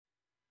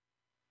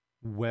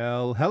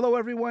Well, hello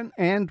everyone,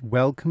 and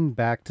welcome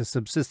back to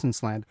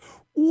Subsistence Land,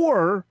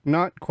 or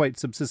not quite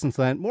Subsistence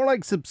Land, more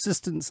like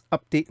Subsistence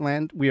Update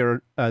Land. We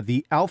are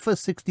the Alpha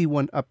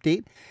 61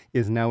 update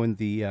is now in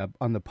the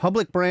on the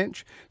public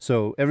branch,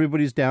 so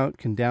everybody's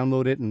can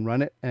download it and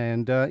run it.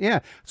 And yeah,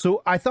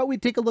 so I thought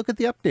we'd take a look at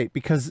the update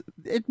because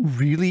it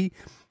really,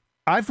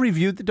 I've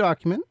reviewed the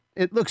document.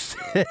 It looks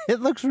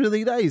it looks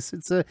really nice.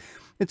 It's a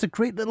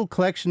great little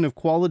collection of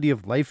quality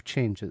of life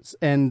changes,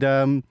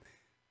 and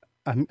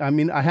I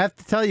mean, I have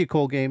to tell you,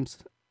 Cole Games,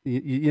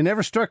 you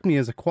never struck me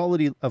as a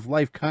quality of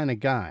life kind of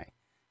guy.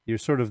 You're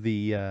sort of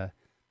the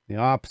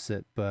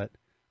opposite, but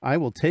I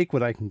will take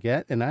what I can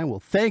get, and I will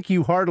thank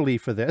you heartily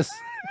for this.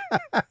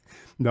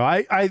 No,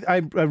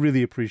 I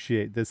really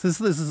appreciate this.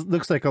 This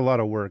looks like a lot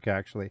of work,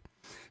 actually.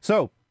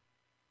 So,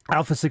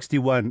 Alpha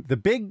 61, the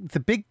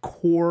big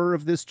core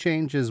of this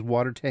change is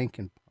water tank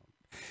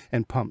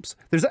and pumps.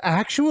 There's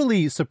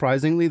actually,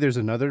 surprisingly, there's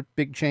another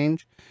big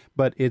change,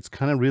 but it's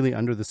kind of really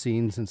under the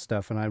scenes and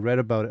stuff. And I read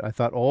about it. I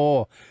thought,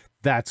 oh,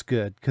 that's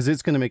good, because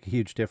it's going to make a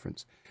huge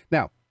difference.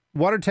 Now,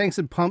 water tanks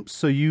and pumps.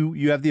 So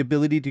you have the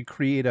ability to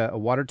create a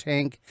water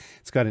tank.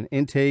 It's got an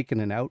intake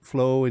and an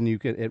outflow, and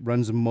it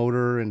runs a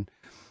motor, and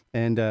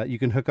you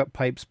can hook up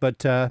pipes.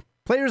 But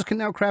players can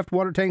now craft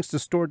water tanks to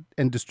store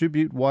and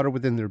distribute water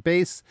within their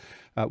base.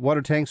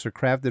 Water tanks are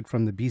crafted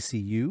from the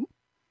BCU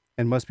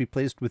and must be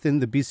placed within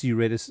the BCU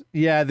radius.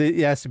 Yeah, it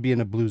has to be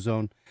in a blue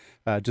zone,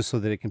 just so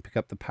that it can pick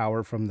up the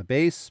power from the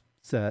base.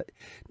 It's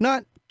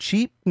not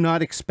cheap,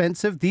 not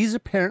expensive. These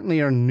apparently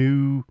are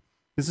new.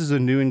 This is a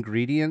new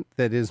ingredient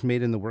that is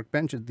made in the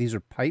workbench. These are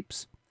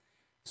pipes.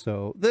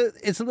 So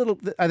it's a little,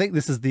 I think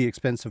this is the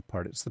expensive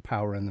part. It's the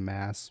power and the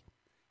mass.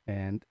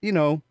 And, you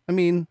know, I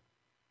mean,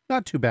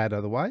 not too bad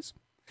otherwise.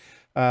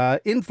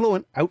 Inflow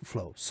and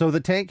outflow. So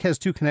the tank has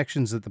two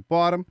connections at the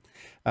bottom,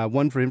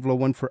 one for inflow,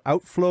 one for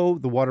outflow.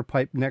 The water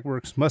pipe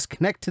networks must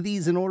connect to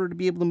these in order to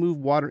be able to move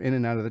water in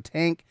and out of the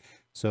tank.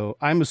 So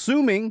I'm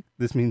assuming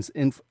this means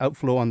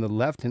outflow on the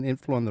left and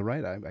inflow on the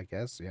right, I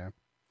guess.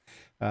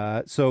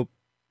 Yeah. So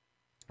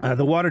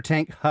the water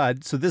tank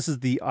HUD. So this is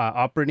the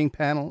operating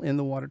panel in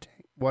the water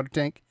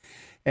tank.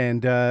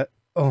 And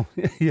oh,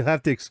 you'll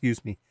have to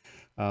excuse me.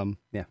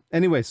 Yeah.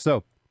 Anyway,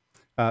 so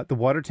the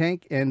water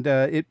tank, and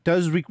it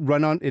does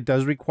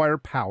require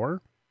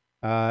power,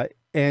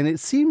 and it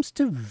seems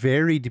to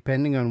vary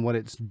depending on what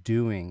it's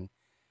doing.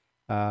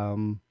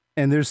 And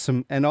there's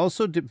some, and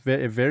also it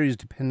varies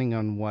depending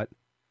on what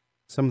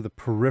some of the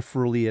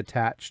peripherally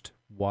attached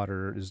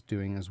water is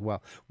doing as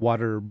well,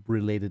 water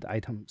related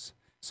items.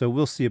 So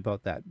we'll see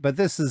about that. But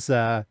this is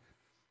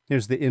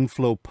here's the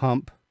inflow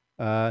pump.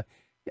 I'm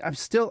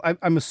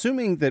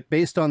assuming that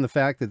based on the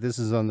fact that this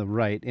is on the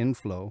right,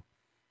 inflow.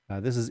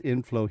 This is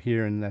inflow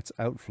here, and that's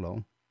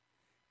outflow,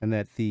 and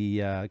that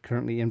the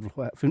currently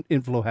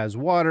inflow has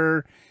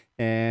water,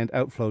 and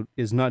outflow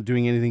is not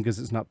doing anything because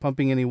it's not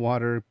pumping any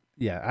water.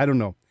 Yeah, I don't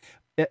know.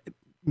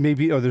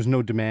 Maybe, or there's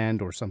no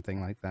demand or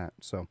something like that.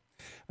 So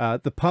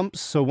the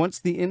pumps, so once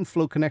the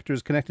inflow connector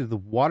is connected to the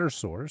water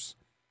source,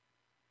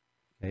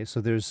 okay, so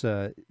there's,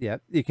 yeah,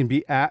 it can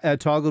be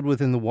toggled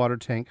within the water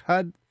tank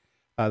HUD.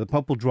 The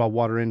pump will draw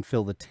water in,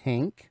 fill the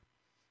tank,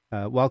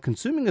 while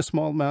consuming a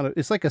small amount of,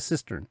 it's like a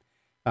cistern.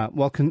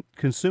 While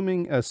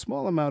consuming a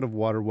small amount of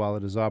water while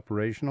it is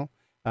operational.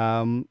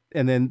 And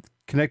then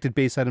connected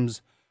base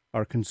items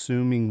are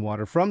consuming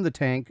water from the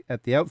tank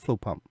at the outflow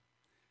pump,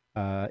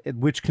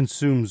 which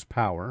consumes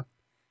power.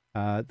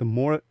 When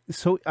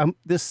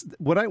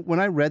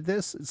I read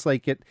this, it's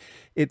like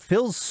it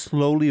fills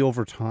slowly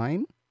over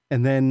time,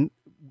 and then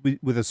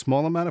with a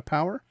small amount of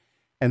power,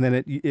 and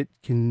then it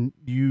can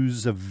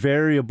use a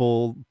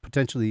variable,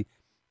 potentially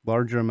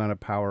larger amount of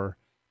power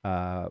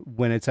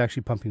when it's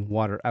actually pumping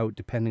water out,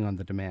 depending on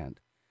the demand.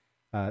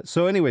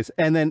 So anyways,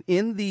 and then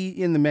in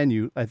the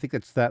menu, I think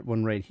that's that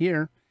one right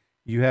here,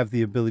 you have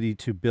the ability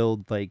to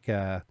build like,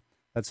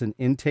 that's an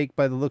intake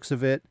by the looks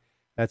of it.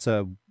 That's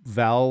a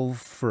valve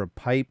for a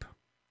pipe.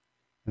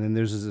 And then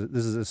this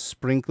is a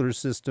sprinkler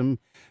system,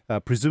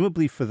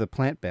 presumably for the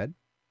plant bed.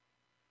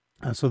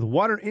 So the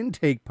water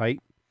intake pipe,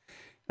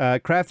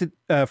 crafted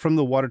from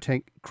the water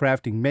tank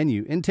crafting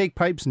menu. Intake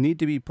pipes need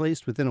to be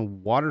placed within a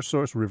water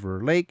source, river,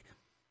 or lake.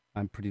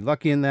 I'm pretty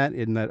lucky in that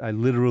I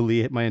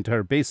literally hit my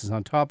entire base is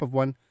on top of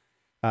one.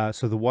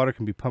 So the water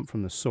can be pumped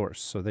from the source.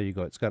 So there you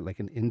go. It's got like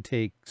an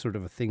intake, sort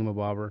of a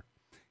thingamabobber.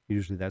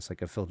 Usually that's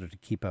like a filter to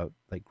keep out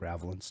like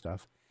gravel and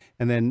stuff.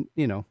 And then,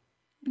 you know,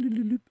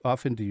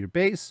 off into your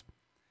base.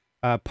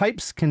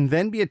 Pipes can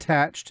then be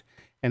attached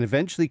and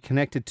eventually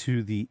connected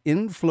to the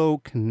inflow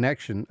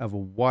connection of a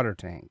water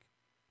tank.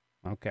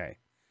 Okay.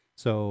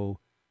 So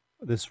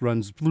this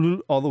runs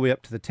all the way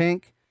up to the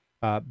tank.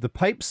 The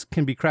pipes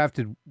can be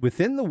crafted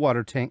within the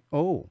water tank.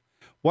 Oh,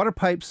 water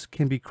pipes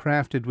can be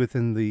crafted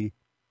within the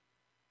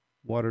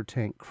water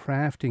tank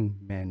crafting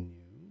menu.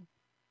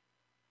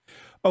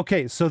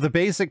 Okay, so the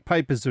basic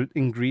pipe is an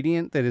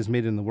ingredient that is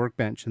made in the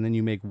workbench, and then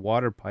you make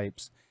water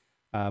pipes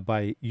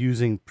by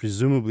using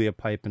presumably a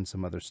pipe and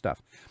some other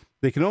stuff.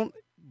 They can only,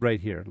 right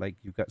here, like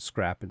you've got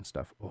scrap and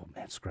stuff. Oh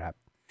man, scrap.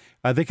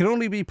 They can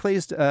only be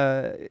placed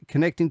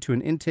connecting to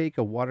an intake,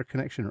 a water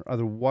connection, or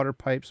other water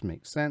pipes.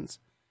 Makes sense.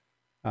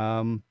 They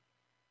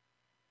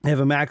have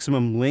a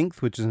maximum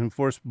length, which is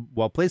enforced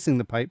while placing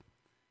the pipe.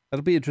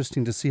 That'll be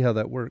interesting to see how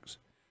that works.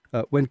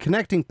 When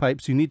connecting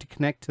pipes, you need to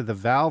connect to the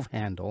valve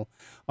handle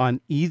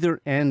on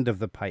either end of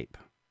the pipe.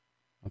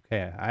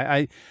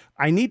 Okay,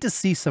 I need to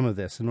see some of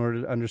this in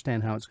order to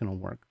understand how it's going to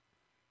work.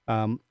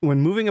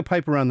 When moving a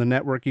pipe around the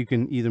network, you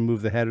can either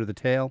move the head or the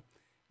tail,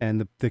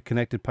 and the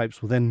connected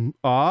pipes will then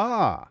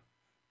will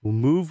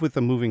move with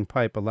the moving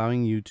pipe,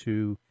 allowing you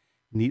to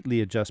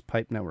neatly adjust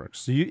pipe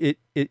networks. So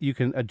you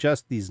can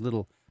adjust these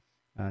little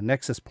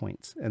nexus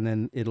points, and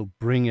then it'll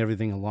bring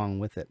everything along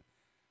with it.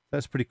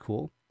 That's pretty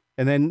cool.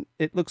 And then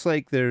it looks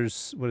like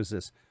there's, what is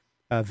this?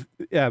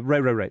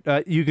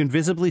 Right. You can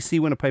visibly see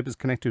when a pipe is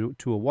connected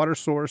to a water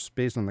source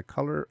based on the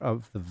color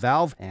of the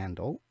valve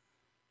handle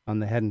on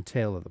the head and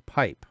tail of the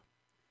pipe.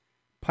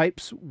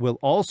 Pipes will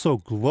also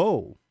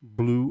glow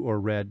blue or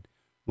red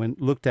when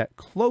looked at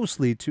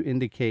closely to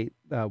indicate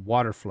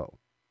water flow.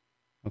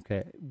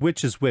 Okay,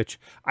 which is which?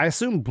 I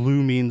assume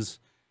blue means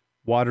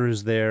water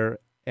is there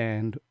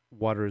and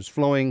water is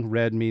flowing.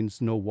 Red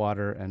means no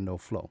water and no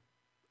flow.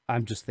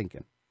 I'm just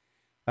thinking.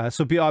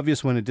 So be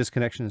obvious when a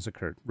disconnection has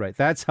occurred. Right,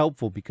 that's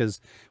helpful,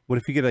 because what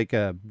if you get like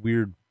a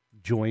weird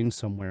join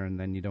somewhere and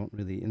then you don't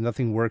really, and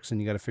nothing works and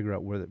you got to figure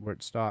out where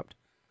it stopped.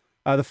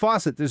 The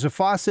faucet, there's a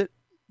faucet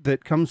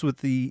that comes with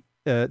the,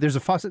 there's a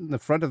faucet in the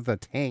front of the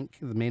tank,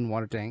 the main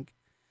water tank.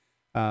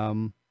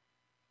 So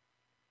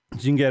you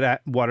can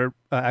get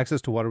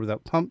access to water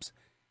without pumps.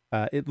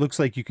 It looks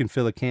like you can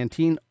fill a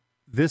canteen.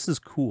 This is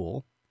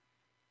cool.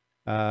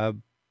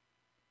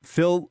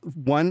 Fill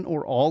one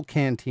or all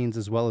canteens,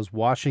 as well as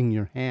washing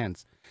your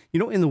hands. You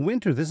know, in the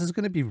winter, this is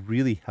going to be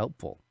really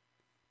helpful,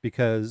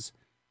 because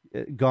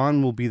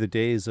gone will be the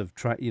days of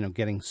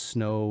getting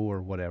snow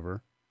or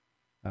whatever.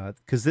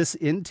 Because this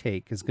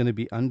intake is going to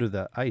be under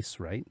the ice,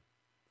 right?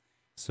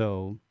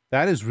 So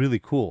that is really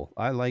cool.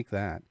 I like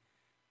that.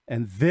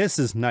 And this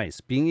is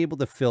nice, being able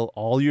to fill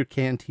all your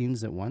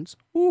canteens at once.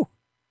 Woo!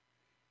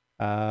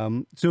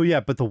 So yeah,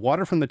 but the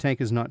water from the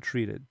tank is not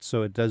treated,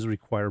 so it does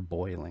require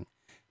boiling.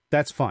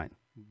 That's fine.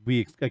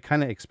 I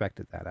kind of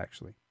expected that,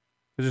 actually.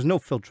 There's no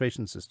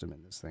filtration system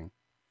in this thing.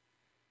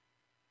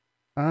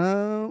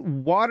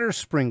 Water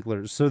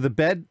sprinklers. So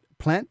the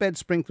plant bed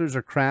sprinklers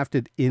are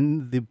crafted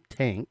in the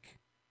tank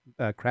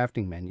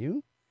crafting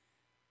menu.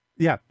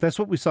 Yeah, that's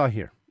what we saw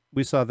here.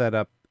 We saw that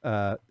up.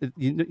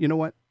 You know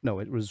what? No,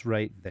 it was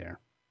right there.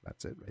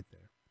 That's it right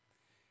there.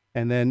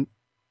 And then,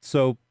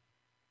 so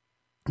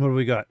what do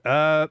we got?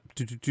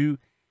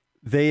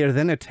 They are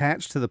then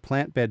attached to the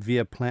plant bed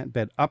via plant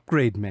bed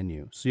upgrade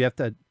menu. So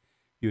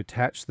you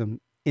attach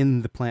them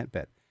in the plant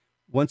bed.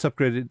 Once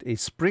upgraded, a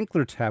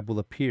sprinkler tab will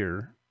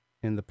appear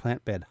in the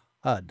plant bed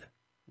HUD.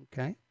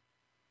 Okay.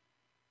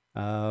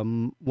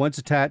 Once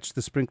attached,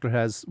 the sprinkler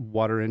has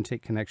water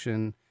intake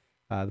connection.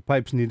 The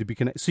pipes need to be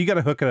connected. So you got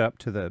to hook it up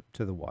to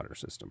the water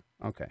system.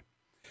 Okay.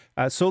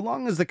 So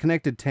long as the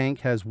connected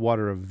tank has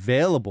water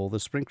available, the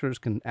sprinklers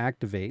can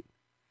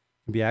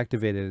be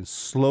activated and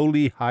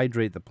slowly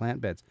hydrate the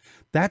plant beds.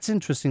 That's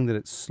interesting that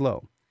it's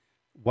slow.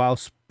 While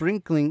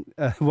sprinkling,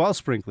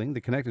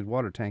 the connected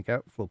water tank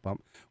outflow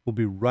pump will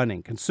be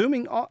running,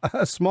 consuming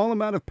a small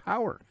amount of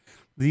power.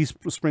 These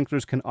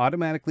sprinklers can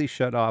automatically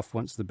shut off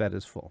once the bed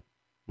is full.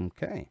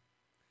 Okay.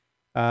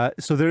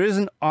 So there is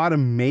an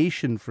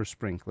automation for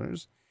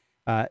sprinklers.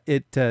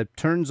 It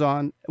turns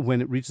on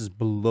when it reaches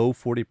below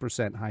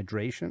 40%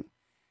 hydration.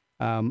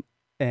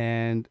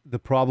 And the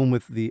problem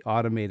with the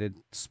automated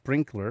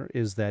sprinkler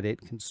is that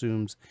it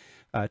consumes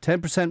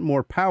 10%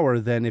 more power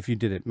than if you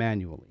did it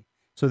manually.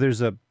 So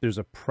there's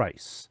a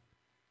price.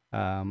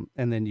 And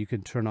then you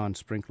can turn on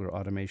sprinkler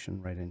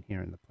automation right in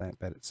here in the plant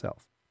bed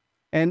itself.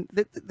 And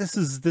this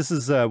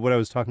is what I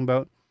was talking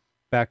about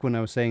back when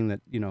I was saying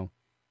that,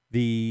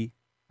 the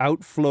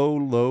outflow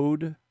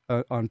load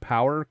on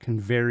power can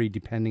vary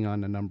depending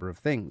on a number of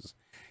things.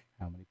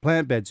 How many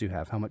plant beds you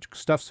have, how much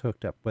stuff's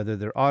hooked up, whether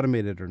they're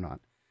automated or not.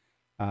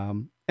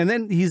 And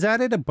then he's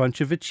added a bunch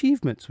of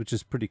achievements, which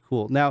is pretty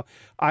cool. Now,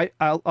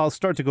 I'll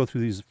start to go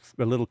through these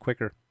a little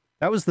quicker.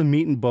 That was the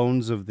meat and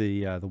bones of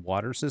the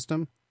water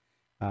system.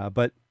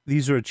 But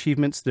these are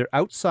achievements. They're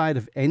outside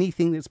of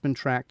anything that's been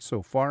tracked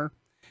so far.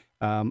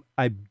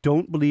 I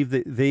don't believe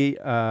that they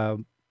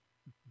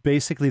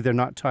basically they're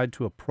not tied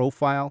to a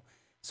profile.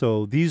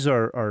 So these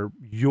are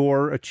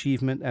your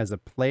achievement as a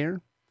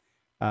player.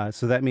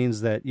 So that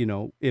means that,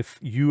 if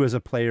you as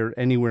a player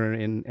anywhere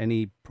in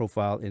any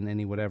profile, in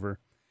any whatever,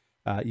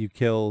 you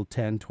kill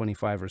 10,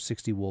 25, or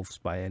 60 wolves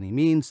by any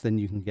means, then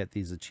you can get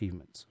these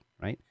achievements,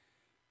 right?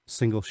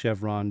 Single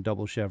chevron,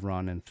 double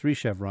chevron, and 3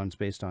 chevrons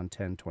based on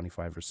 10,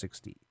 25, or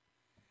 60.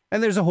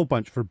 And there's a whole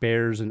bunch for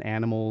bears and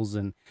animals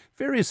and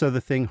various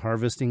other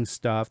harvesting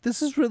stuff.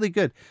 This is really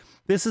good.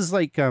 This is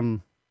like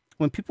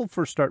when people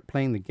first start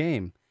playing the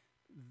game,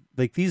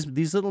 like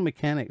these little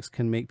mechanics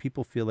can make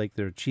people feel like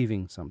they're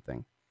achieving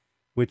something,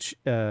 which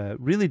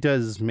really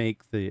does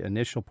make the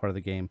initial part of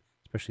the game,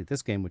 especially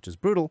this game, which is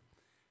brutal,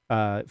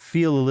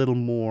 feel a little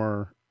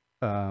more,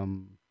 well,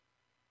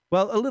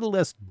 a little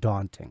less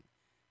daunting.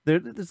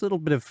 There's a little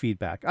bit of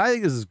feedback. I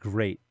think this is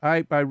great.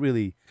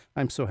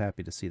 I'm so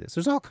happy to see this.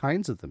 There's all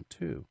kinds of them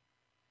too.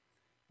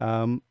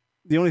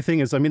 The only thing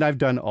is, I mean, I've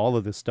done all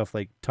of this stuff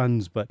like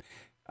tons, but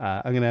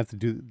I'm going to have to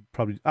do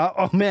probably,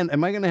 oh man,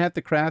 am I going to have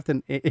to craft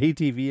an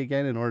ATV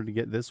again in order to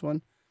get this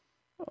one?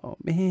 Oh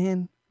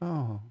man.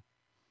 Oh,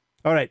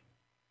 all right.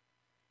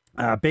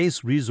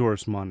 Base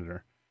resource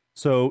monitor.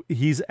 So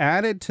he's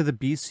added to the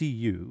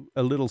BCU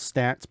a little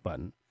stats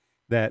button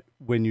that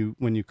when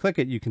you click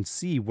it, you can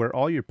see where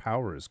all your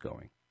power is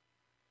going.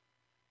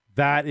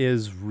 That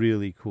is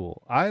really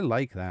cool. I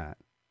like that.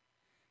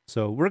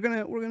 So we're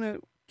gonna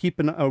keep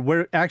an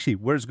where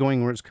it's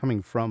going, where it's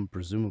coming from,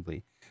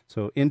 presumably.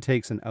 So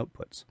intakes and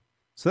outputs.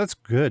 So that's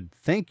good.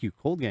 Thank you,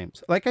 Cold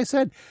Games. Like I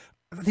said,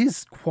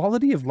 this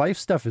quality of life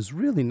stuff is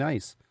really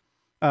nice.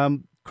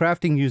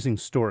 Crafting using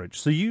storage.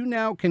 So you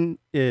now can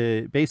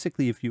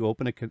basically, if you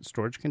open a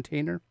storage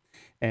container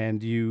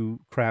and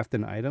you craft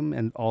an item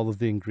and all of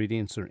the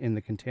ingredients are in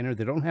the container,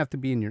 they don't have to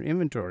be in your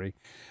inventory.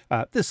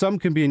 Some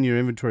can be in your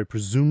inventory,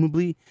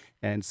 presumably,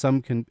 and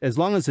some can, as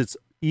long as it's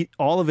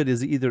all of it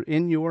is either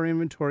in your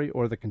inventory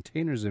or the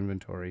container's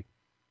inventory,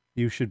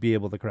 you should be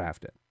able to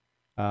craft it.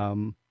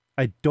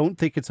 I don't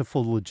think it's a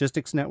full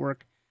logistics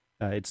network.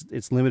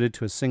 It's limited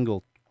to a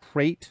single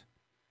crate,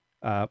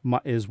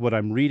 is what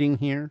I'm reading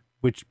here.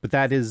 But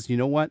that is, you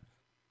know what?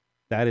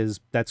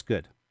 That's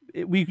good.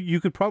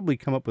 You could probably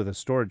come up with a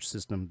storage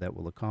system that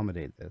will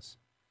accommodate this.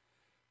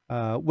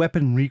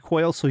 Weapon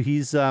recoil. So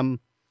he's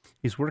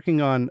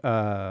working on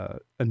a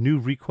new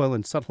recoil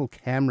and subtle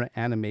camera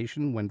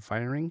animation when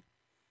firing.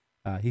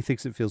 He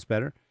thinks it feels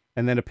better.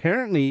 And then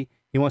apparently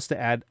he wants to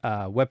add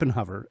weapon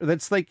hover.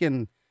 That's like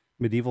in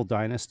Medieval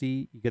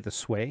Dynasty, you get the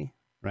sway,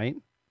 right?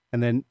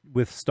 And then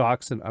with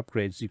stocks and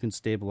upgrades, you can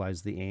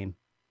stabilize the aim.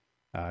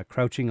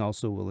 Crouching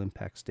also will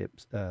impact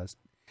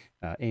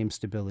aim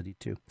stability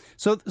too.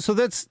 So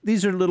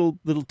these are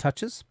little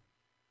touches.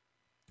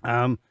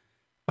 This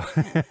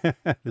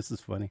is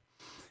funny.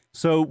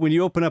 So when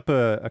you open up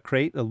a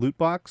crate, a loot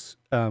box,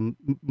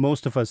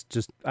 most of us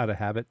just out of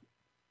habit,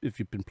 if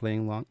you've been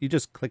playing long, you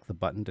just click the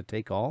button to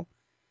take all.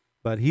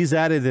 But he's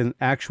added an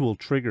actual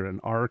trigger, an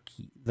R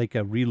key, like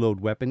a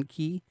reload weapon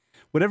key.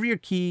 Whatever your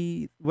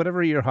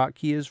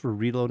hotkey is for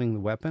reloading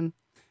the weapon.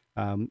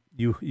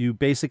 You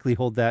basically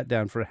hold that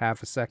down for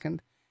half a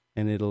second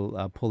and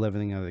it'll pull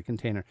everything out of the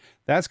container.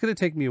 That's going to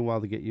take me a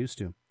while to get used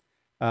to.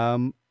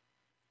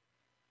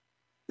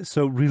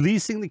 So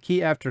releasing the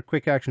key after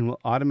quick action will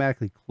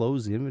automatically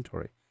close the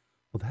inventory.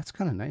 Well, that's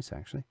kind of nice,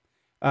 actually.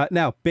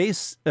 Now,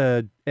 base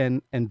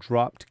and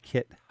dropped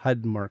kit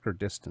HUD marker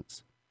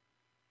distance.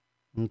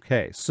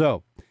 Okay,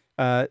 so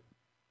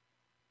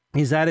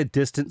he's added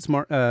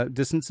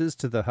distances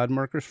to the HUD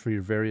markers for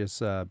your various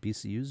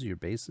BCUs, your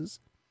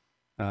bases.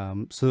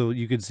 So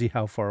you can see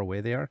how far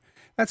away they are.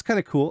 That's kind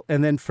of cool.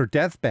 And then for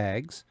death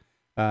bags,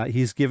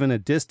 he's given a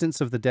distance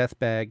of the death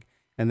bag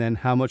and then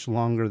how much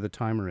longer the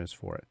timer is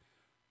for it.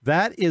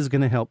 That is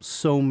going to help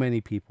so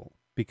many people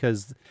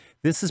because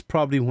this is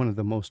probably one of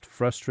the most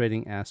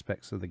frustrating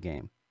aspects of the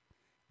game.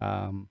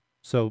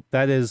 So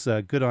that is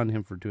good on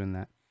him for doing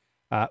that.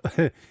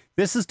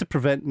 This is to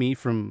prevent me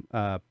from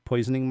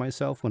poisoning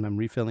myself when I'm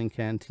refilling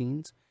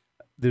canteens.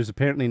 There's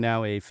apparently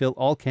now a fill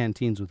all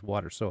canteens with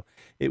water. So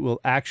it will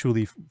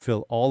actually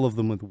fill all of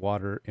them with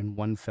water in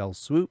one fell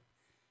swoop.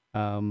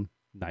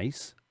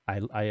 Nice.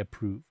 I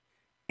approve.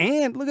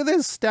 And look at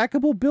this,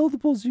 stackable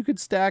buildables. You could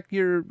stack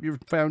your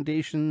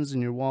foundations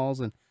and your walls.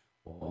 And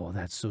oh,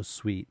 that's so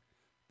sweet.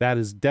 That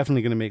is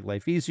definitely going to make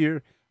life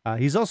easier.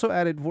 He's also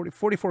added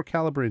 44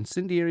 caliber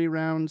incendiary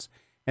rounds.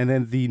 And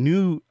then the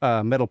new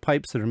metal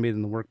pipes that are made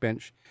in the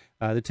workbench.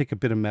 They take a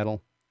bit of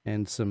metal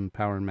and some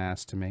power and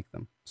mass to make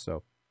them.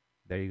 So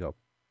there you go.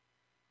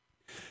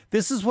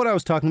 This is what I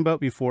was talking about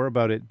before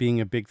about it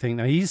being a big thing.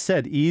 Now, he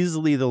said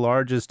easily the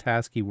largest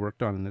task he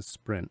worked on in this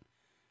sprint,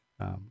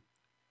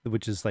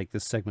 which is like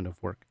this segment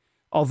of work.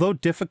 Although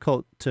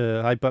difficult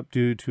to hype up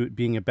due to it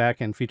being a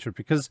back-end feature,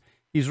 because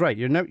he's right.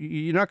 You're not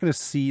going to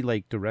see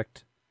like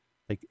direct,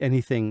 like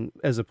anything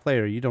as a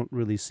player. You don't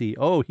really see,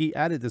 oh, he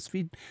added this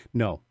feed.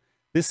 No,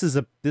 this is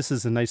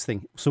a nice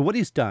thing. So what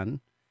he's done,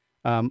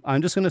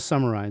 I'm just going to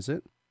summarize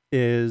it,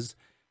 is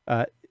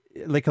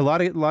like a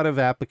lot of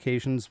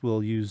applications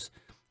will use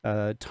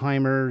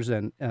timers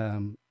and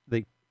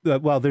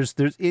well, there's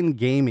in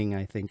gaming,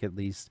 I think, at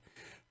least.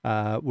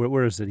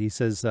 Where is it? He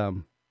says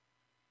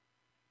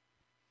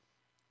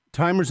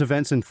timers,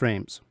 events, and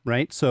frames,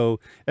 right? So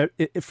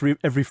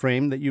every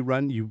frame that you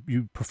run,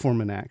 you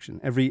perform an action.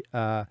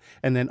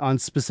 And then on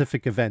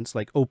specific events,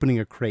 like opening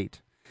a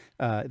crate,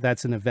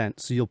 that's an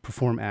event, so you'll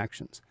perform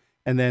actions.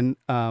 And then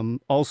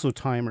also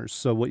timers.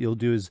 So what you'll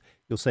do is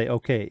you'll say,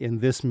 okay, in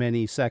this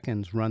many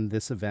seconds, run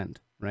this event,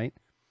 right?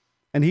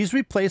 And he's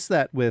replaced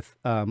that with,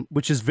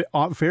 which is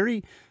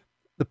very.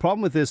 The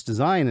problem with this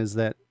design is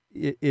that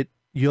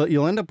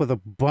you'll end up with a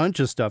bunch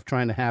of stuff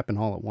trying to happen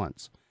all at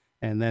once.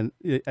 And then,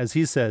 as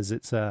he says,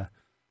 it's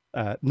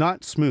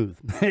not smooth.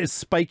 It's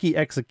spiky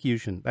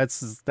execution.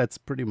 That's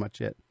pretty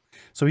much it.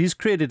 So he's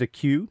created a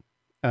queue,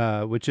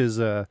 which is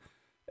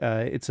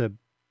it's a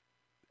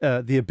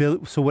the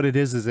ability. So what it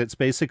is it's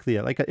basically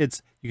you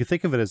can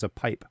think of it as a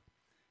pipe,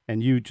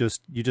 and you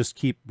just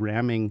keep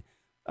ramming.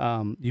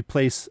 You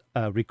place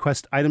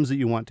request items that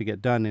you want to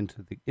get done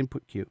into the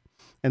input queue,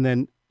 and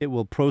then it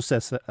will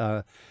process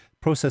the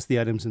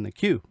items in the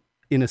queue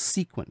in a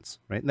sequence.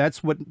 Right.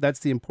 That's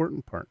the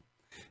important part.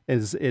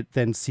 Is it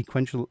then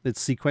sequential?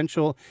 It's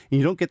sequential, and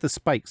you don't get the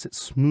spikes. It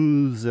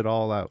smooths it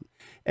all out.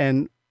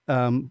 And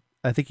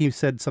I think you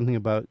said something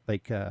about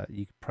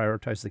you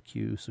prioritize the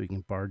queue so you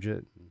can barge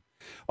it, and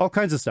all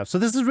kinds of stuff. So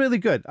this is really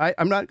good.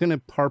 I'm not going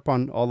to harp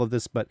on all of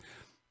this, but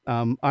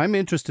I'm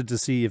interested to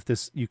see if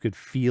you could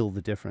feel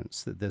the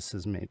difference that this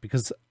has made,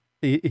 because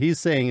he's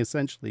saying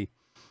essentially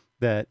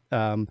that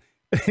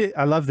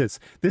I love this.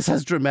 This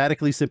has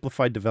dramatically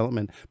simplified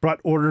development, brought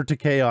order to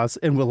chaos,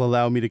 and will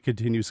allow me to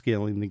continue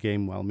scaling the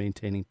game while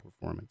maintaining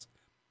performance.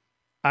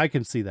 I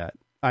can see that.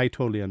 I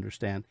totally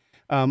understand.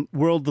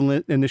 World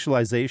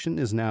initialization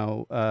is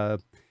now.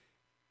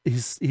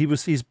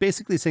 He's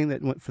basically saying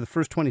that for the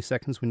first 20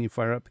 seconds when you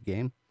fire up the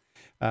game,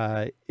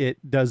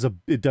 it does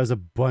a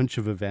bunch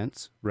of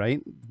events,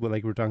 right?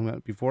 Like we were talking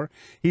about before.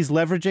 He's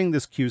leveraging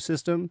this queue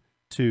system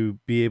to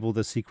be able to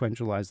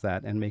sequentialize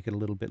that and make it a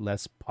little bit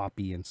less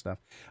poppy and stuff.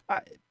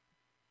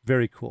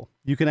 Very cool.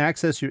 You can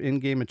access your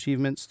in-game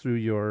achievements through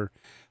your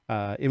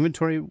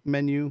inventory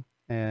menu.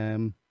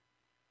 You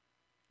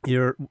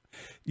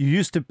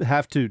used to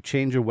have to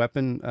change your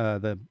weapon.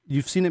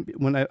 You've seen it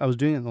when I was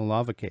doing it in the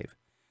lava cave.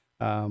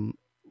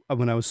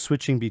 When I was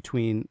switching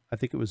between, I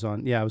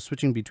was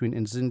switching between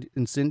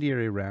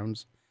incendiary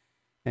rounds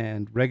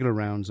and regular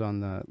rounds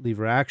on the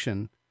lever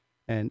action.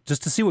 And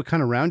just to see what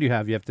kind of round you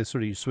have to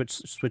sort of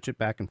switch it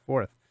back and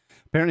forth.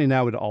 Apparently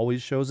now it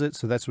always shows it,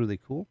 so that's really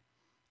cool.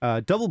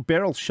 Double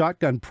barrel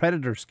shotgun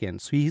predator skin.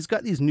 So he's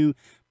got these new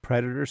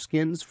predator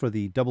skins for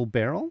the double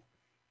barrel,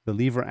 the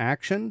lever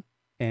action,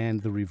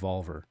 and the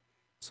revolver.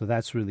 So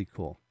that's really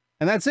cool.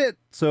 And that's it.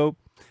 So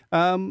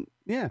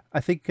yeah, I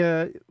think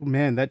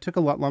man, that took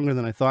a lot longer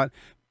than I thought.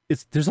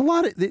 There's a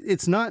lot of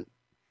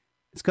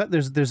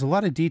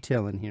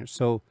detail in here.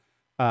 So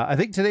I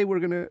think today we're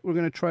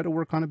gonna try to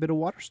work on a bit of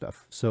water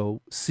stuff. So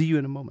see you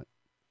in a moment.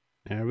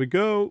 There we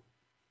go.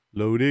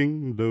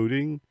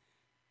 Loading.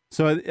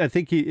 So I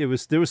think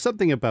there was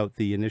something about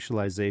the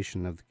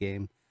initialization of the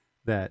game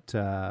that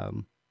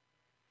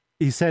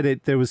he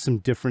said there was some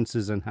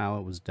differences in how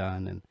it was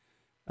done,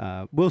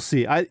 and we'll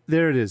see.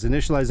 There it is,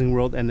 initializing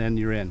world, and then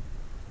you're in.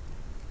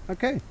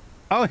 Okay.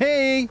 Oh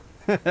hey.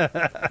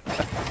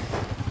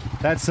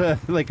 That's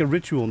like a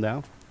ritual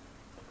now.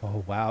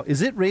 Oh wow.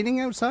 Is it raining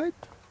outside?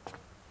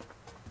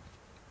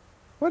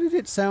 Why did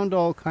it sound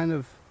all kind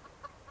of...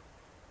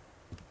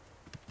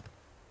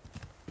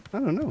 I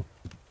don't know.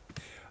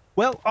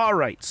 Well, all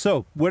right.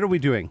 So, what are we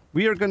doing?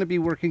 We are going to be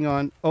working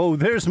on... Oh,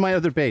 there's my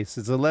other base.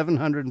 It's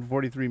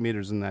 1,143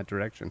 meters in that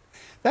direction.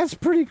 That's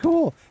pretty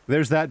cool.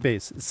 There's that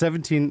base.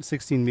 16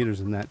 meters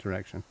in that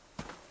direction.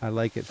 I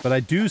like it. But I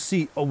do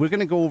see... Oh, we're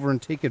going to go over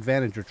and take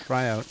advantage or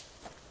try out...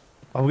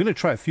 Oh, we're going to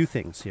try a few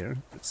things here.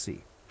 Let's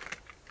see.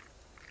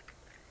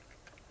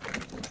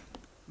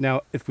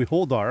 Now, if we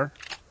hold R...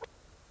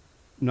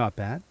 Not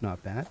bad,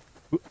 not bad.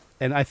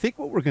 And I think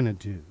what we're going to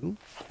do,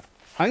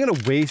 I'm going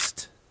to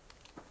waste...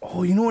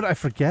 Oh, you know what I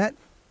forget?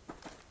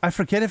 I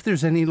forget if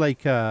there's any,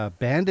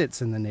 bandits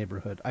in the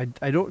neighborhood. I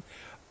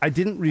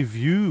didn't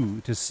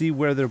review to see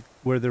where there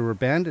were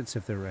bandits,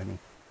 if there were any.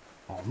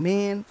 Oh,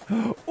 man.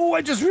 Oh,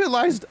 I just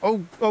realized.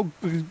 Oh,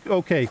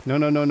 okay.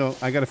 No.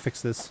 I got to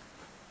fix this.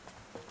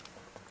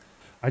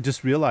 I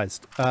just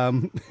realized.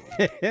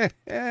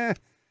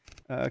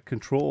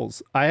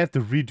 Controls. I have to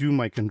redo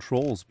my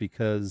controls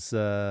because,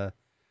 oh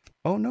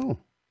no.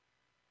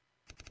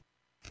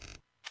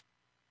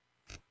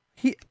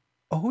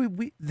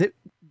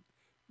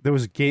 There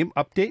was a game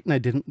update and I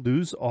didn't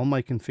lose all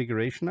my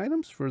configuration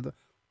items for the...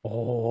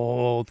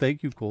 Oh,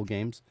 thank you, Cool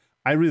Games.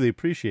 I really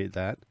appreciate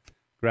that.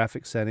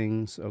 Graphic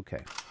settings.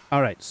 Okay.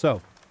 All right,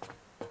 so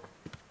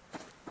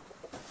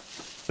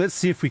let's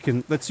see if we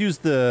can... Let's use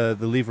the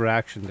lever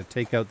action to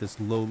take out this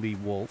lowly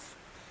wolf.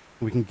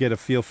 We can get a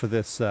feel for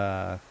this.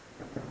 I'm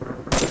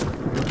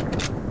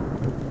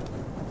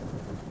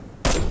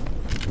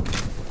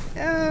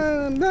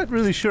not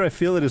really sure I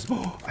feel it as...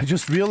 Oh, I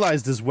just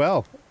realized as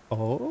well.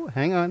 Oh,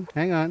 hang on.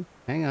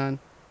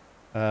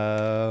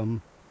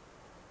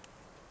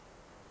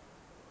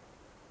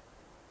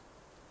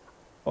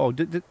 Oh,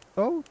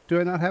 do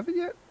I not have it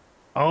yet?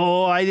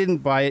 Oh, I didn't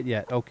buy it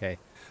yet. Okay.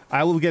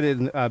 I will get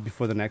it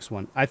before the next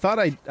one. I thought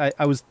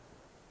I was...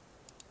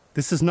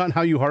 This is not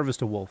how you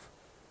harvest a wolf.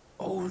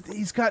 Oh,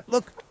 he's got...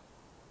 Look.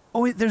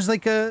 Oh, wait, there's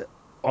like a...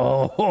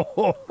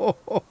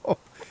 Oh,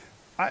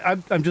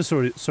 I'm just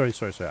sorry.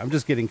 I'm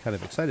just getting kind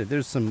of excited.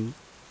 There's some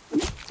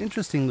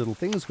interesting little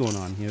things going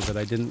on here that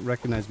I didn't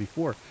recognize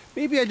before.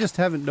 Maybe I just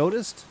haven't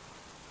noticed.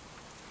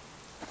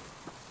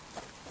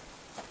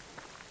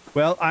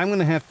 Well, I'm going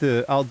to have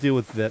to... I'll deal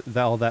with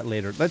all that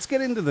later. Let's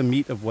get into the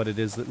meat of what it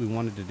is that we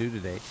wanted to do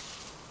today,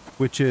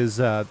 which is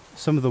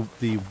some of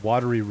the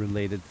watery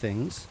related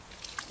things.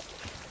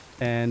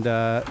 And,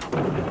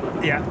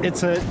 yeah,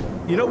 it's a...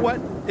 You know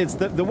what? It's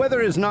the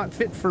weather is not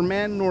fit for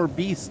man nor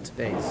beast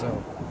today,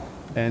 so...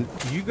 And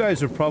you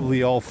guys are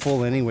probably all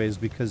full anyways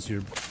because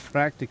you're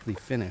practically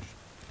finished.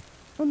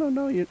 Oh,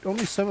 no,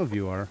 only some of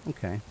you are.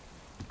 Okay.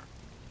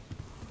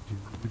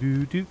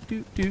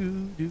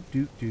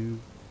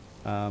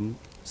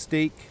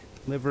 Steak,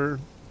 liver.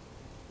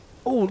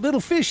 Oh, little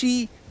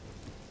fishy!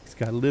 He's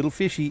got a little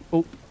fishy.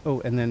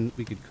 Oh, and then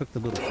we could cook the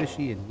little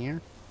fishy in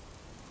here.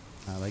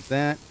 Like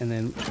that. And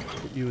then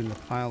put you in the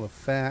pile of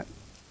fat.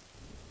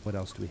 What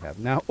else do we have?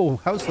 Now, oh,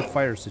 how's the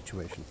fire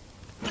situation?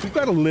 We've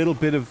got a little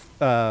bit of,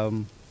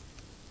 you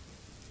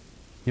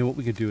know, what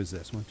we could do is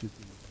this. 1, 2,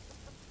 3.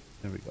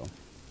 There we go.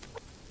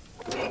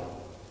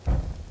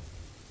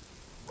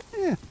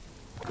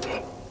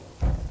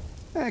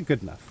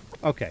 Good enough.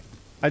 Okay.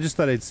 I just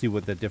thought I'd see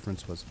what the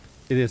difference was.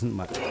 It isn't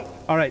much.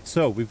 All right,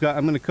 so I'm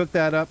going to cook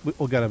that up.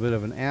 We've got a bit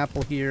of an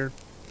apple here.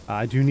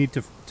 I do need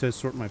to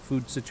sort my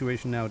food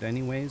situation out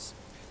anyways.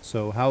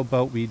 So how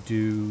about we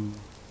do...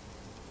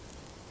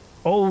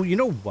 Oh, you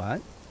know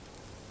what?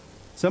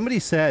 Somebody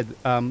said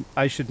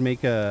I should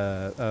make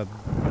a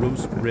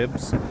roast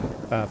ribs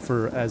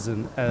as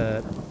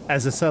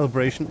a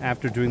celebration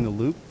after doing the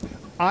loop.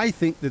 I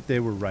think that they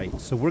were right,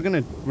 so we're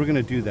gonna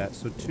do that.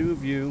 So 2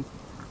 of you,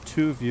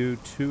 2 of you,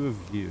 2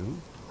 of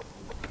you,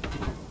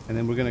 and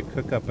then we're gonna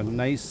cook up a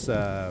nice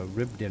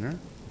rib dinner.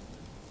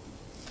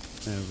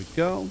 There we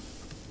go.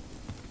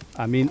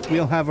 I mean,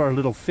 we'll have our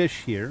little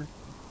fish here,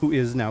 who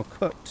is now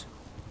cooked,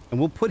 and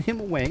we'll put him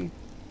away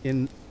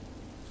in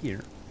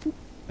here,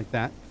 like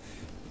that.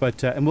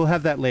 But and we'll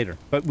have that later.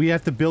 But we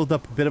have to build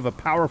up a bit of a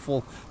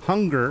powerful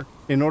hunger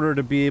in order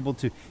to be able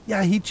to.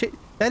 Yeah,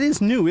 that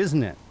is new,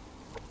 isn't it?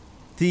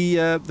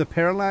 The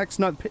parallax,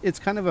 it's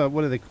kind of a,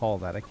 what do they call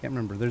that? I can't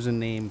remember. There's a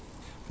name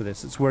for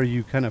this. It's where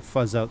you kind of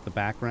fuzz out the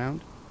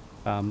background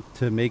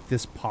to make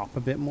this pop a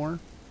bit more.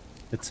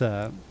 It's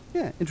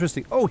yeah,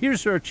 interesting. Oh,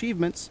 here's our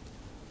achievements.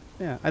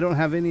 Yeah, I don't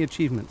have any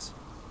achievements.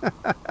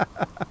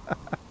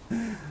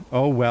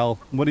 Oh well,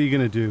 what are you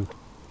gonna do?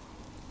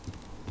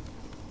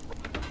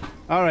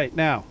 All right,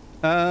 now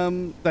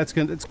that's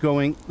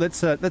going.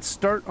 Let's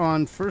start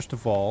on first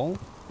of all.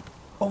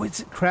 Oh,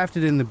 it's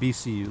crafted in the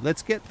BCU.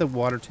 Let's get the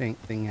water tank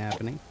thing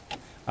happening.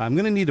 I'm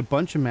gonna need a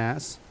bunch of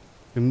mass.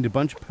 We need a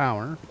bunch of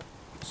power,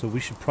 so we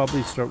should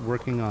probably start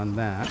working on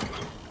that.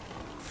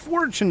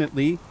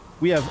 Fortunately,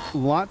 we have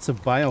lots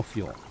of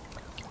biofuel,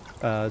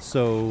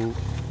 so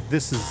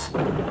this is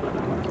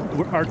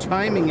our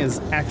timing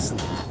is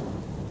excellent.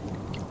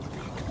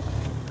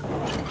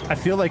 I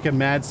feel like a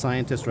mad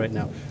scientist right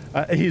now.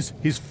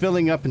 He's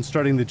filling up and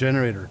starting the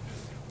generator.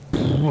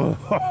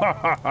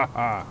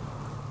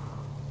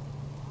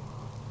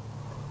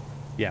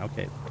 Yeah,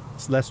 okay.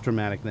 It's less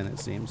dramatic than it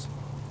seems.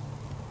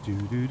 Put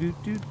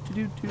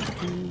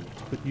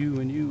you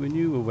and you and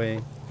you away.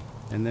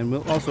 And then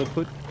we'll also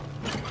put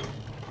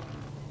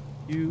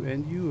you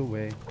and you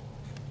away.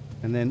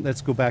 And then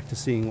let's go back to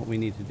seeing what we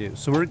need to do.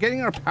 So we're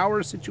getting our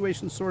power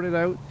situation sorted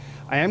out.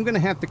 I am going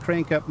to have to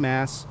crank up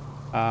mass.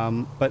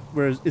 But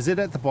is it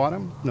at the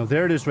bottom? No,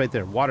 there it is right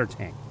there. Water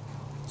tank.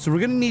 So we're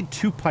going to need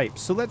 2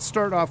 pipes. So let's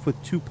start off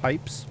with 2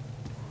 pipes.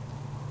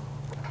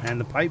 And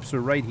the pipes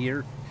are right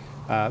here.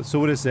 So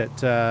what is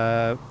it?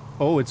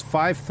 Oh, it's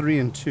 5, 3,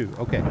 and 2.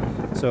 Okay.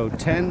 So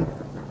 10,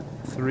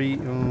 3.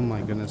 Oh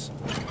my goodness.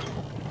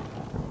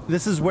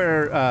 This is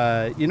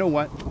where, you know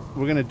what?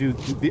 We're going to do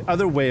the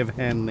other way of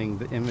handling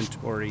the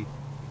inventory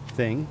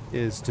thing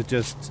is to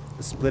just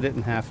split it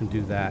in half and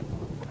do that.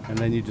 And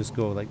then you just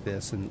go like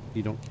this and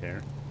you don't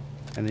care.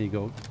 And then you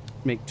go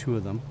make 2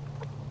 of them.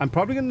 I'm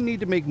probably going to need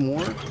to make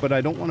more, but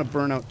I don't want to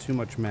burn out too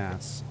much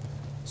mass.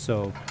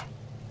 So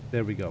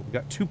there we go. We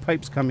got 2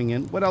 pipes coming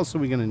in. What else are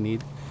we going to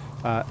need?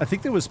 I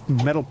think there was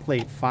metal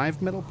plate.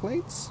 5 metal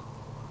plates?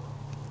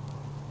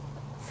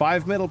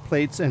 5 metal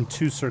plates and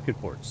 2 circuit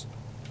boards.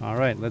 All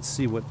right, let's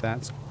see what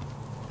that's.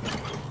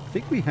 I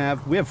think we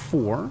have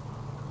 4,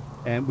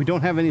 and we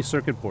don't have any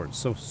circuit boards.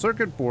 So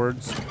circuit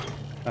boards,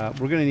 we're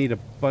going to need a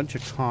bunch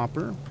of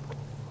copper.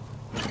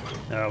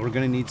 We're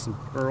going to need some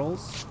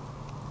pearls.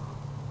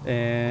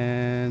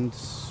 And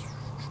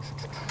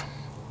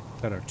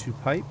got our 2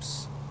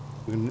 pipes.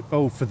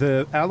 Oh, for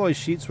the alloy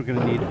sheets, we're going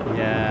to need,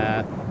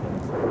 yeah,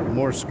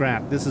 more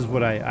scrap. This is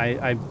what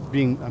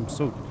I'm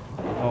so,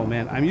 oh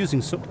man, I'm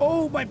using so,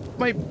 oh, my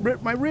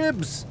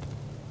ribs.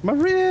 My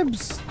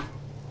ribs.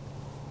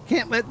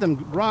 Can't let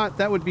them rot.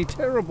 That would be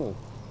terrible.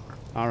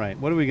 All right,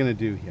 what are we going to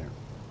do here?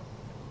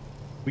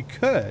 We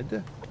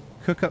could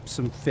cook up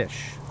some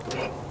fish.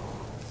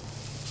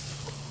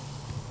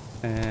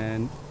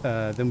 And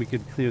then we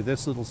could clear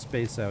this little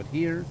space out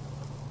here.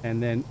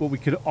 And then what we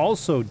could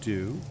also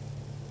do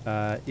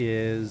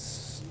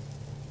is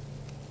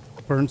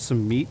burn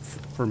some meat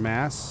for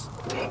mass.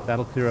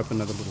 That'll clear up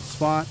another little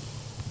spot.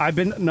 I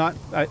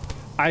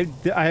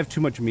have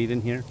too much meat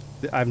in here.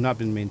 I've not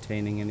been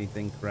maintaining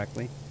anything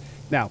correctly.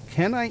 Now,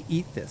 can I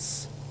eat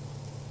this?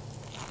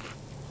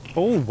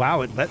 Oh,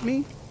 wow, it let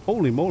me?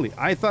 Holy moly,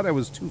 I thought I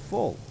was too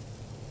full.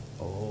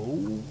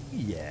 Oh,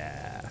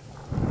 yeah.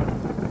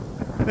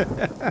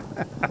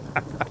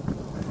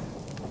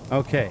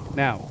 Okay,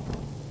 now,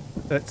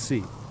 let's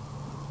see.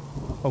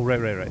 Oh,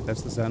 right.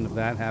 That's the sound of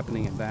that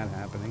happening and that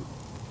happening.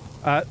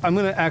 I'm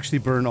gonna actually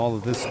burn all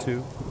of this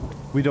too.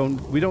 We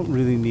don't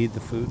really need the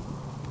food.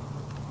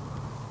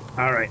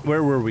 All right,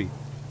 where were we?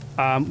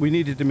 We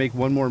needed to make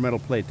one more metal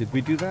plate. Did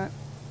we do that?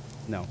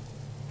 No.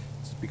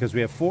 It's because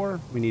we have 4,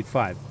 we need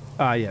 5.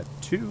 Yeah,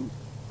 2.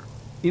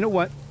 You know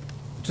what?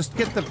 Just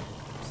get the...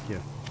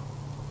 Here.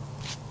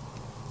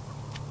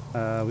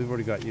 We've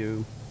already got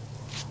you.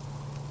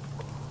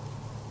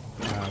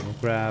 We'll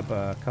grab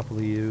a couple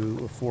of you,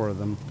 or 4 of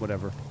them,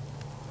 whatever.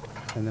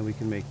 And then we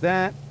can make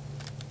that.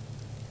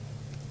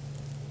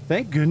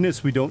 Thank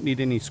goodness we don't need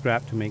any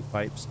scrap to make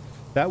pipes.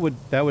 That would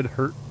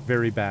hurt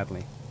very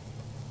badly.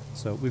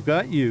 So we've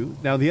got you.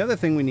 Now the other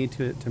thing we need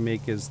to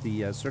make is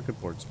the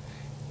circuit boards.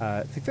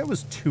 I think that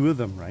was 2 of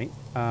them, right?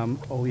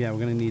 Oh yeah, we're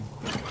gonna need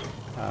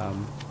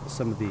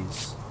some of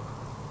these.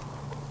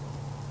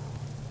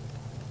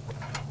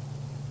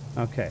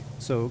 Okay,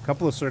 so a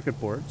couple of circuit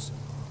boards.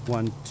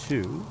 1,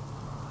 2.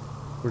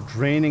 We're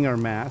draining our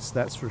mass,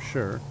 that's for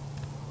sure.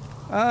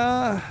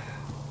 Oh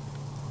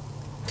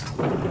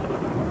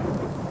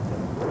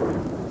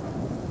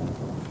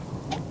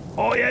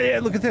yeah,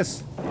 look at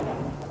this.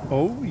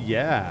 Oh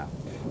yeah.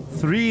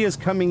 3 is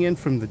coming in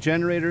from the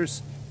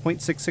generators,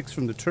 0.66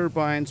 from the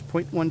turbines,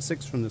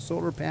 0.16 from the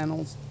solar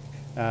panels.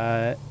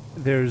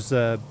 There's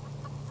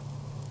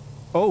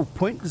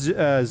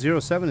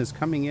 0.07 is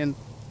coming in.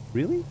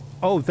 Really?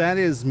 Oh, that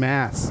is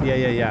mass.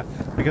 Yeah.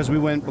 Because we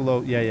went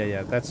below.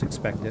 Yeah. That's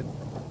expected.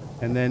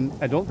 And then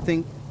I don't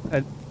think,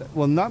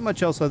 well, not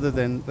much else other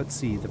than, let's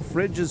see, the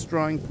fridge is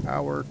drawing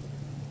power.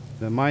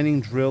 The mining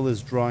drill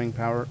is drawing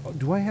power. Oh,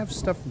 do I have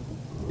stuff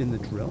in the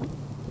drill?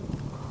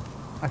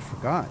 I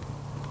forgot.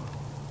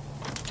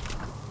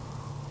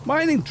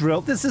 Mining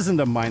drill? This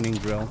isn't a mining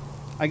drill.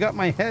 I got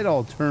my head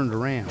all turned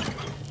around.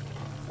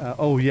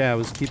 Oh yeah, I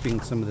was keeping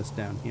some of this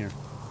down here.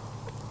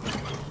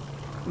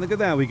 Look at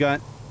that, we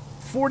got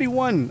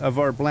 41 of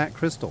our black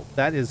crystal.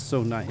 That is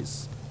so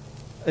nice.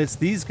 It's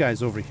these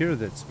guys over here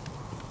that's...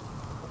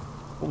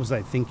 What was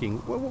I thinking?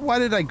 Why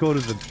did I go to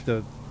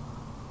the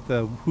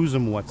who's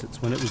and what's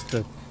it's when it was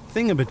the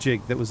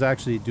thingamajig that was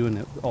actually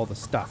doing all the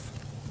stuff?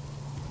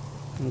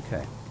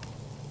 Okay.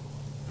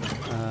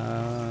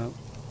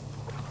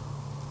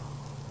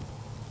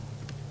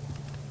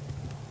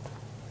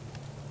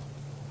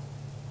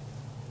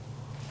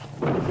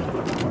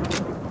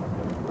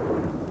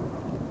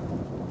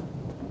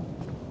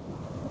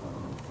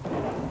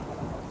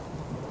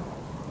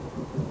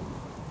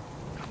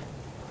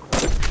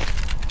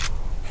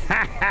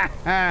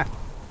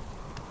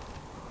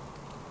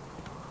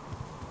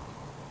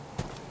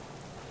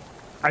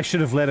 I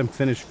should have let him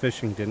finish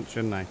fishing,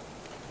 shouldn't I?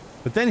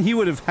 But then he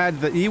would have had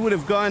the... He would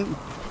have gone...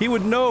 He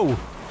would know.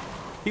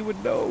 He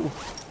would know.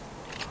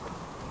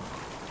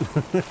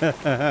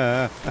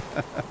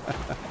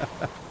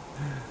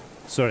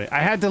 Sorry, I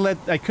had to let...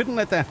 I couldn't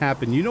let that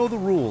happen. You know the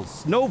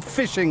rules. No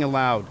fishing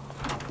allowed.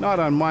 Not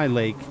on my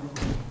lake.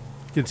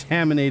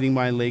 Contaminating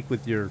my lake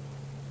with your...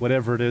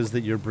 whatever it is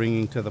that you're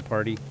bringing to the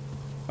party.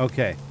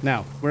 Okay,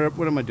 now,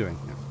 what am I doing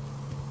here?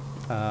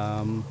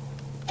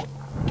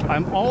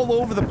 I'm all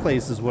over the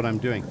place is what I'm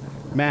doing.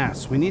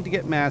 Mass. We need to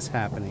get mass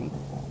happening.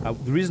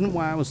 The reason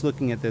why I was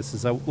looking at this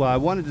is, I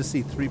wanted to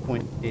see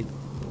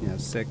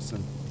 3.86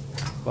 and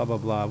blah, blah,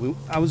 blah.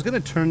 I was going to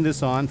turn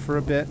this on for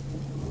a bit.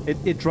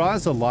 It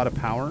draws a lot of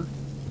power,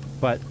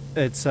 but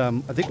it's, I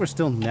think we're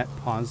still net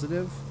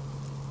positive.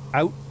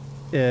 Out,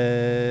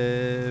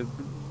 yeah,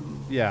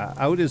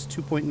 out is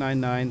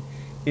 2.99,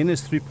 in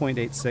is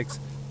 3.86.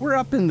 We're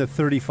up in the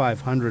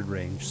 3,500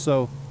 range,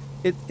 so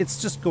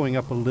it's just going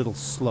up a little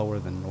slower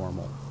than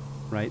normal,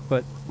 right?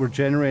 But we're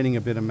generating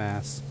a bit of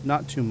mass,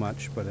 not too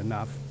much, but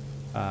enough.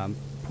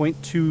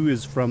 0.2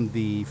 is from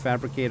the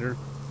fabricator,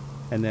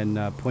 and then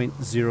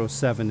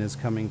 0.07 is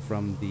coming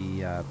from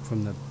the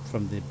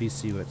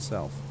BCU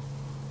itself.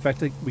 In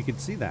fact, we could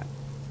see that.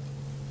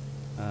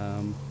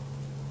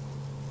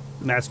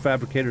 Mass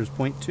fabricator is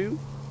 0.2,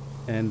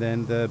 and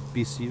then the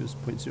BCU is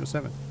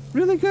 0.07.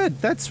 Really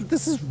good.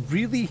 This is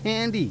really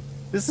handy.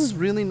 This is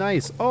really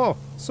nice. Oh,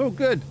 so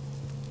good.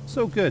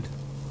 So good.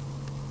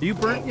 Are you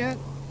burnt yet?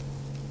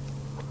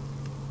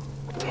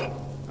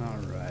 All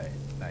right.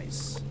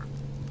 Nice.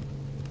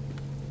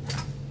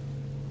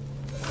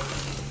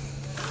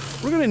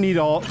 We're gonna need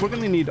all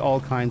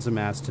kinds of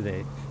mass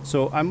today.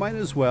 So I might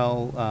as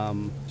well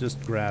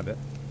just grab it.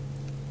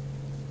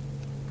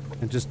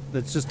 And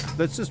let's just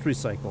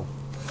recycle.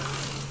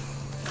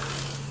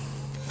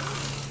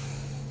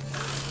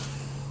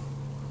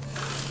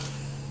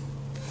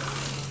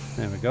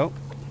 There we go.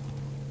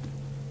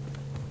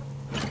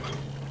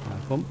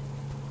 Boom.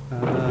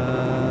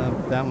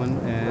 That one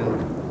and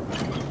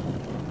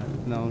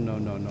no.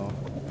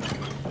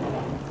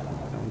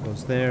 That one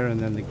goes there, and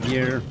then the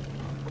gear.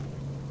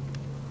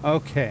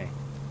 Okay.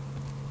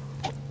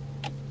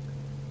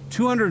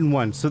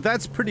 201. So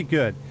that's pretty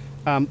good.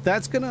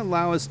 That's going to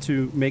allow us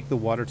to make the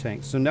water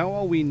tank. So now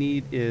all we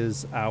need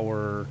is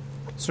our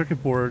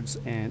circuit boards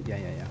and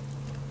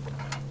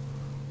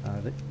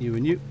you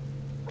and you.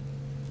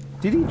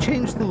 Did he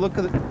change the look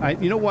of the...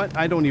 you know what?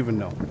 I don't even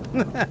know.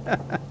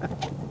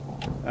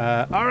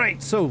 All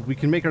right, so we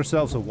can make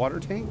ourselves a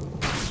water tank.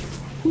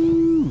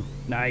 Woo,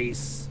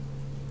 nice.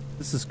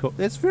 This is cool.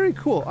 It's very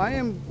cool.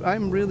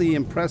 I'm really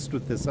impressed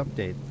with this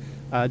update.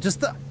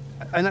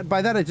 And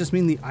by that I just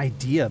mean the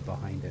idea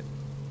behind it.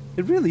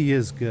 It really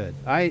is good.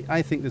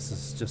 I think this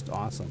is just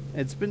awesome.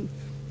 It's been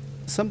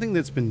something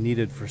that's been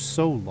needed for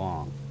so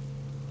long.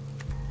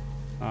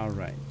 All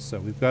right, so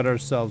we've got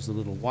ourselves a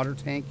little water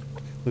tank.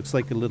 Looks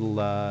like a little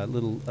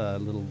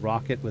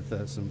rocket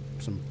with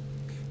some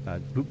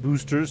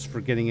boosters for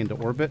getting into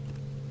orbit.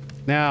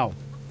 Now,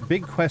 the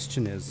big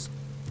question is,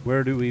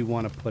 where do we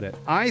want to put it?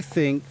 I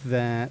think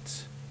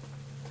that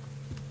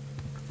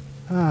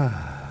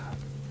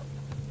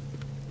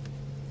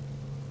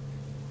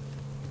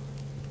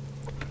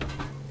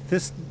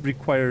this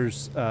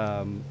requires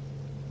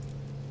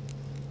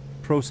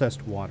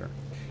processed water.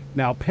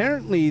 Now,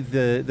 apparently,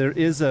 there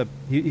is a...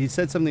 He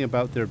said something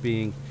about there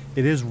being...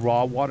 It is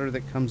raw water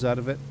that comes out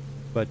of it,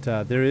 but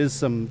there is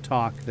some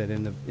talk that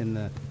in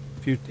the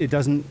future... It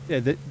doesn't...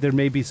 there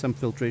may be some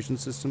filtration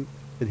system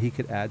that he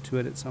could add to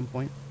it at some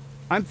point.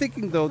 I'm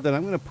thinking, though, that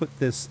I'm going to put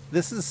this...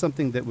 This is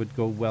something that would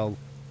go well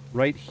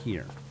right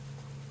here.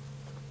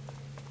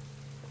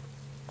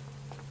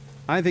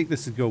 I think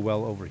this would go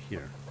well over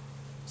here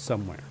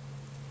somewhere.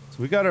 So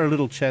we got our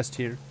little chest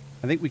here.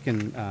 I think we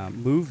can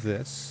move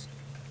this.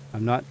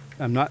 I'm not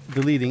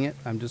deleting it.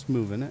 I'm just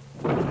moving it.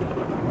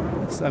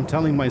 So I'm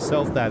telling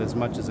myself that as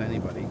much as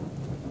anybody.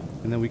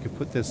 And then we could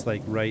put this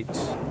like right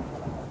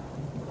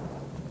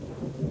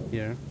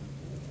here.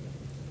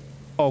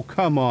 Oh,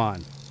 come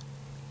on.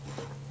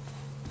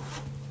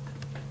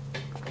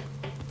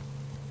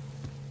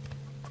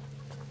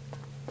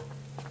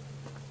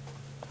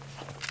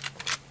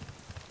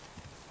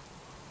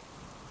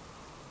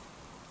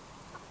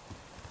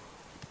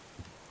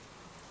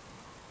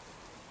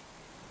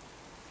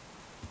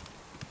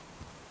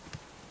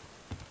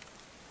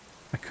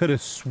 Could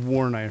have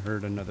sworn I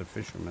heard another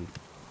fisherman.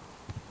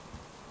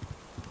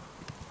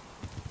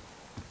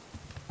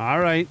 All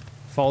right,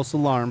 false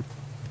alarm.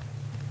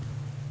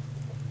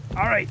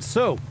 All right,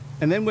 so,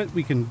 and then what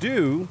we can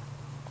do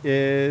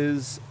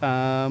is,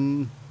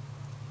 let's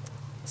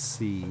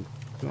see,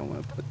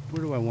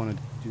 where do I want to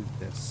do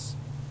this?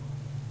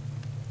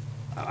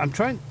 I'm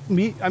trying,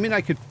 I mean, I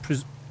could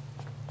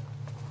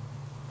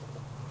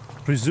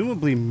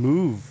presumably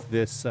move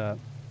this,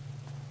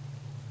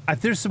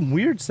 there's some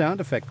weird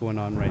sound effect going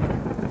on right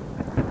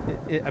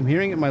here. I'm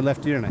hearing it in my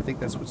left ear, and I think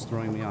that's what's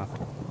throwing me off.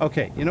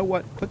 Okay, you know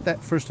what? Put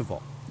that, first of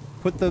all,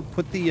 put the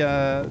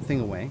thing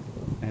away.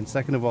 And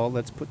second of all,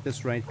 let's put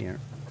this right here.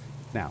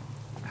 Now,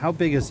 how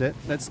big is it?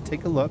 Let's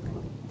take a look.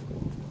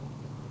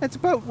 That's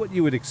about what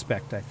you would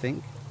expect, I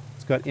think.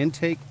 It's got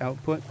intake,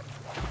 output.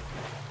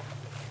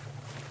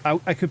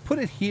 I could put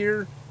it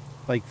here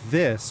like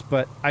this,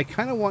 but I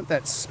kind of want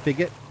that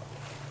spigot,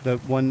 the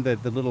one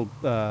that the little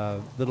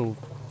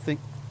thing.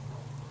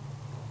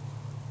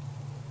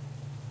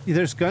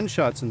 There's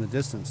gunshots in the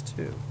distance,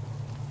 too.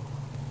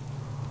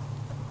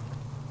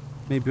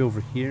 Maybe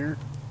over here.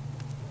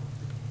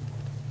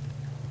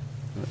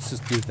 Let's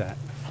just do that.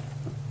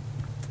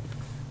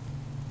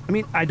 I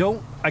mean, I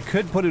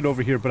could put it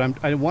over here, but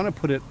I want to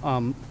put it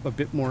a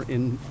bit more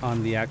in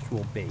on the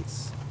actual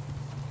base.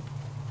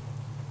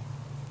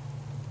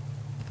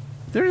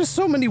 There are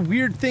so many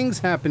weird things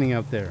happening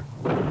out there.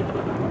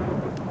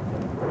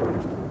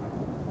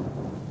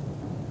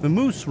 The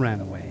moose ran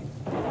away.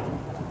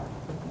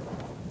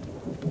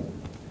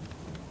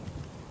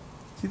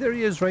 See, there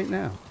he is right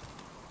now.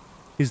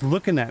 He's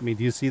looking at me.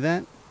 Do you see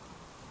that?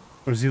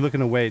 Or is he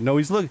looking away? No,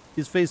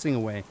 he's facing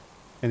away.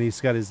 And he's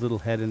got his little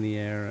head in the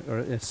air,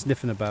 or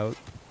sniffing about.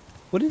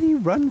 What did he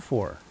run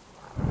for?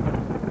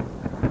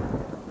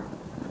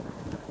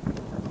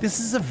 This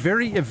is a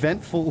very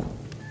eventful,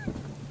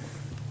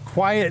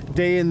 quiet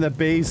day in the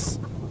base.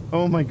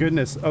 Oh my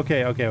goodness.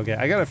 Okay.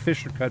 I got a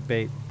fish or cut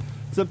bait.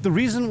 So the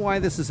reason why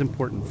this is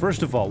important,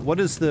 first of all, what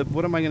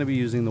am I going to be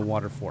using the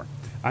water for?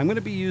 I'm going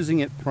to be using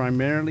it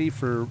primarily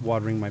for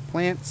watering my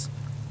plants,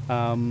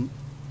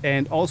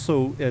 and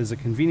also as a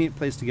convenient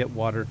place to get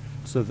water,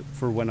 so that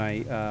for when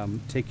I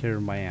take care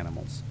of my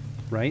animals,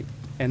 right?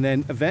 And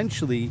then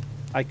eventually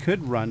I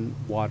could run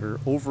water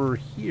over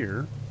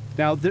here.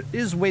 Now there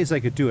is ways I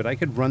could do it. I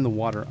could run the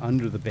water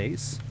under the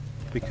base,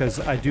 because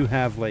I do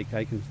have, like,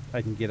 I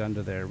can get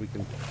under there. We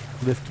can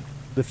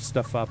lift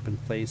stuff up in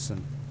place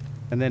and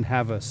then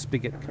have a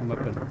spigot come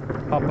up and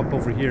pop up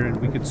over here, and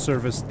we could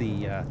service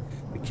the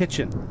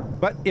kitchen.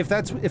 But if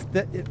that's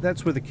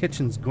where the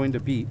kitchen's going to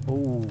be,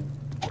 oh,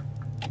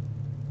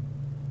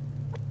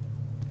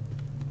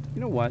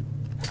 you know what?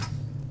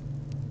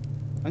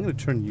 I'm going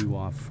to turn you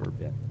off for a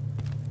bit.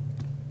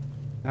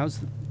 How's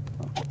the?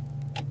 Oh.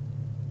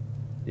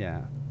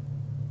 Yeah.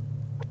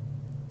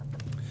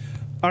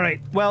 All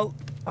right. Well,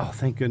 Oh,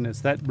 thank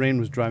goodness. That rain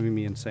was driving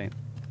me insane.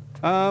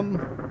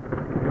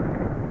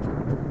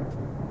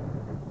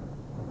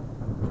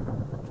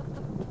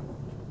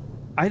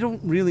 I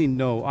don't really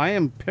know. I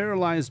am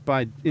paralyzed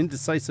by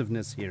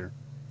indecisiveness here,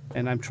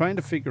 and I'm trying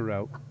to figure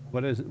out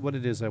what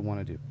it is I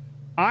want to do.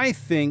 I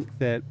think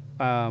that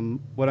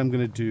what I'm going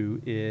to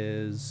do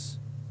is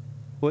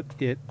put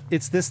it...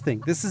 It's this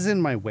thing. This is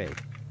in my way.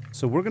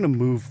 So we're going to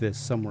move this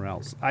somewhere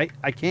else. I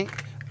can't...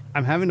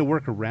 I'm having to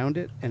work around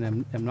it,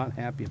 and I'm not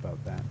happy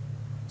about that.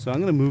 So I'm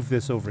going to move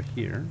this over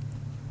here,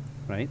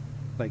 right?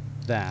 Like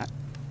that.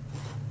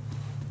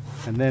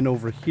 And then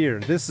over here,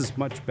 this is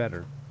much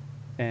better.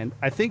 And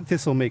I think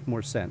this will make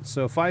more sense.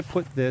 So if I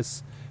put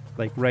this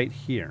like right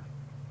here.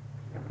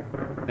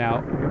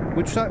 Now,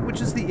 which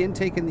is the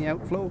intake and the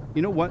outflow?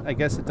 You know what? I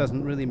guess it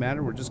doesn't really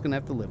matter. We're just going to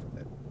have to live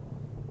with it.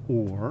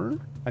 Or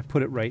I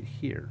put it right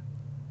here.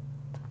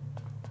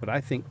 But I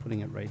think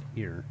putting it right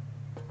here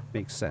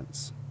makes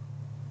sense.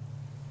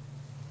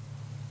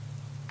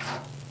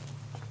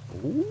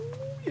 Oh,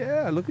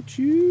 yeah, look at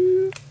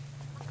you.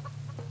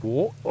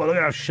 Oh, look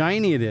at how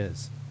shiny it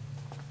is.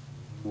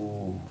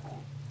 Oh.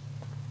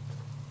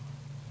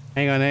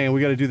 Hang on,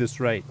 we got to do this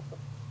right.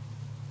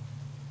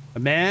 A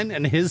man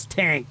and his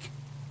tank.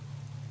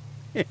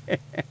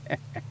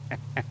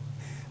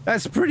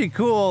 That's pretty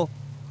cool.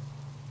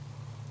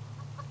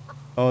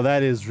 Oh,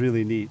 that is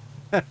really neat.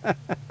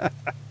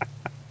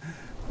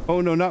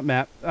 Oh, no, not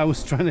map. I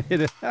was trying to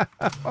hit it.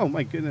 Oh,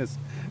 my goodness.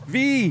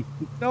 V!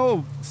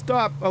 No,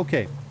 stop.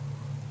 Okay.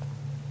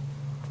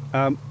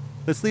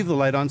 Let's leave the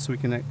light on so we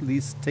can at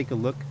least take a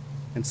look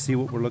and see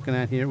what we're looking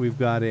at here. We've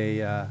got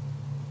a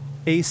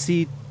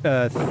AC...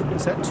 is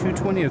that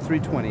 220 or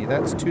 320?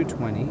 That's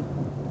 220.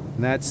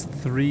 And that's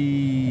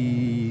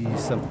 3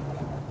 something.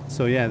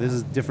 So yeah, this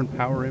is different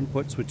power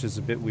inputs, which is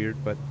a bit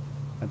weird, but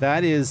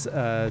that is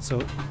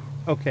so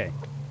okay.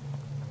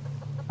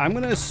 I'm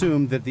going to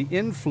assume that the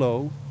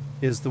inflow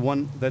is the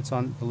one that's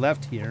on the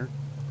left here,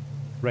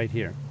 right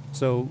here.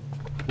 So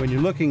when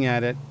you're looking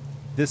at it,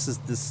 this is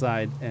this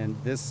side and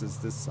this is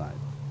this side.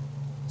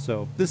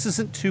 So this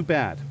isn't too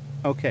bad.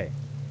 Okay.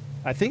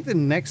 I think the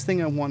next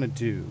thing I want to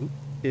do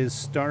is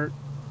start...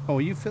 Oh,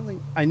 are you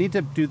filling? I need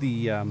to do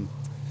the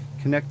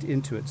connect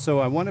into it. So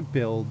I want to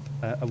build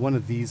one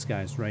of these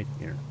guys right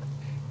here.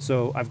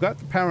 So I've got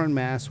the power and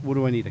mass. What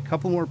do I need? A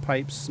couple more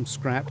pipes, some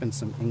scrap, and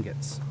some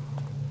ingots.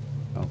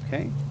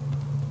 Okay.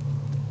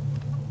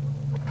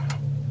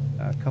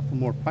 A couple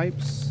more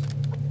pipes.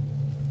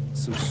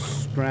 Some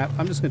scrap.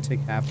 I'm just going to take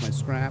half my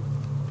scrap.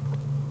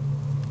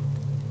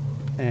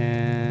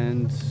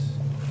 And...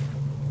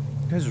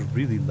 You guys are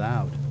really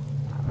loud.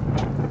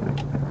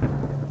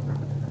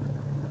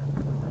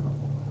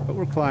 But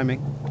we're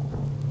climbing.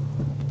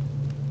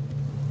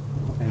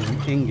 And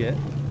an ingot.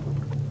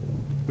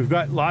 We've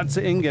got lots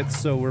of ingots,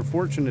 so we're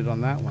fortunate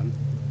on that one.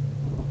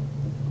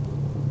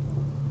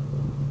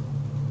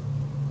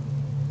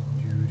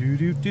 Do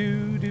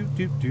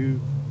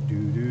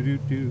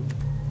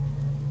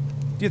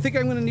you think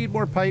I'm going to need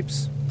more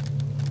pipes?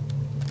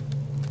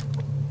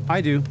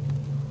 I do.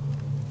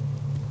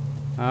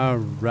 All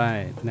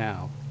right,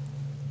 now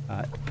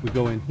we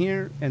go in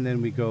here, and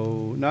then we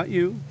go. Not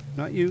you,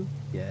 not you.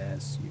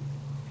 Yes, you.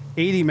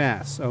 80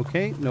 mass.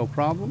 Okay, no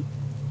problem.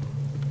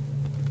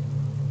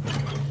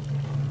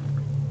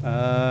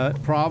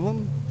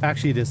 Problem?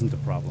 Actually, it isn't a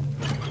problem.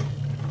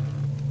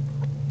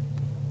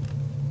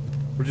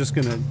 We're just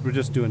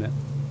doing it.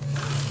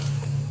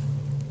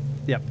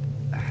 Yep.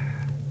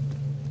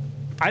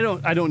 I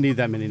don't need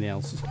that many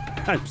nails.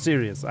 I'm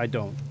serious, I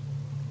don't.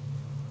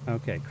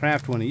 Okay,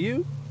 craft one of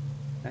you.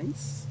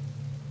 Nice.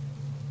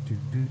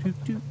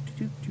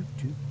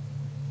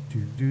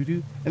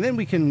 And then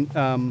we can,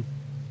 oh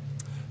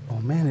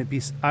man,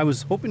 I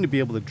was hoping to be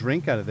able to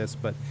drink out of this,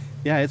 but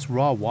yeah, it's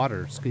raw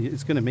water.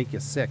 It's going to make you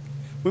sick.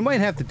 We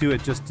might have to do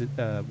it just to,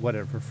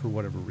 for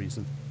whatever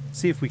reason.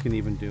 See if we can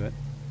even do it.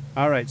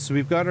 All right, so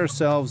we've got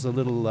ourselves a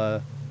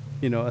little,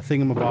 you know, a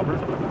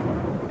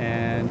thingamabobber.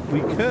 And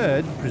we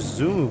could,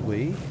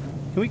 presumably...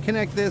 Can we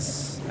connect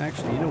this?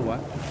 Actually, you know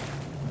what?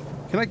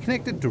 Can I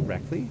connect it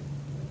directly?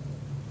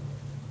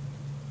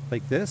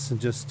 Like this, and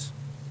just...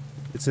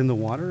 It's in the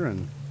water,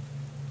 and...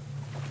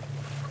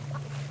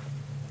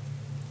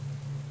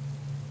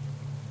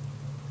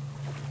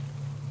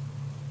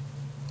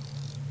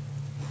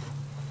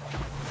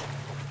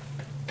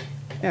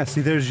 Yeah,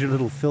 see, there's your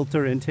little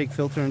filter, intake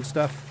filter and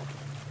stuff.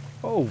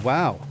 Oh,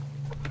 wow.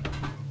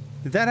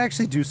 Did that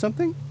actually do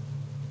something?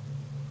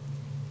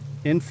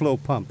 Inflow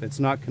pump. It's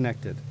not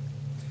connected.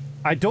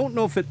 I don't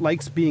know if it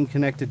likes being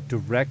connected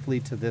directly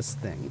to this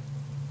thing.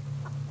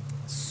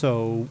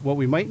 So what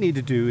we might need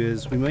to do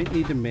is we might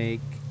need to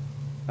make...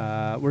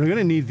 we're going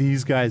to need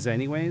these guys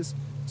anyways.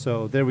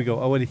 So there we go.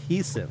 Oh,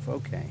 adhesive.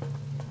 Okay.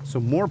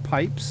 So more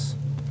pipes.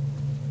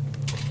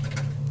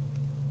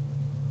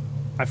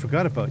 I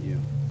forgot about you.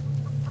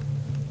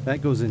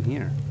 That goes in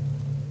here.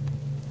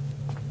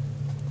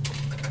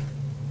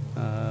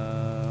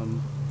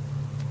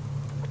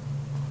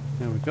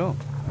 There we go.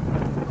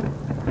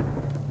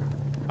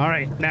 All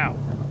right, now,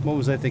 what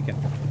was I thinking?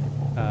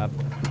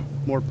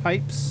 more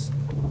pipes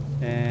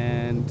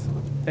and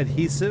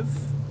adhesive.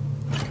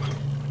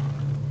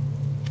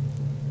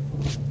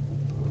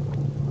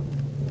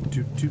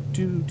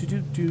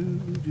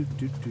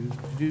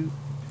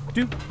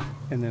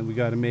 And then we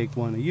got to make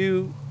one of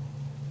you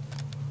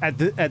at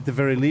the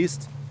very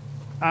least.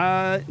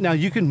 Now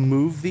you can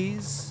move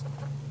these,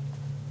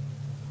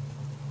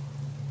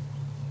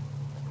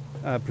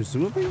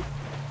 presumably.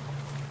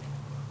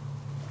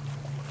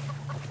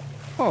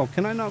 Oh,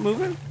 can I not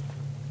move it?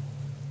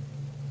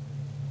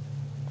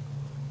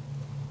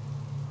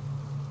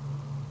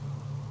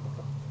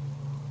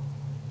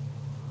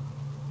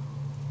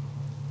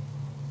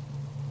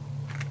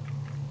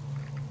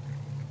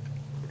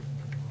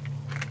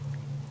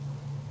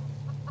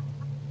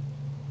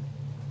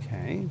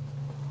 Okay.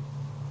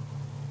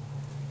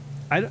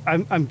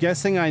 I'm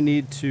guessing I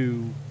need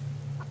to,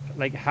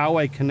 like, how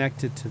I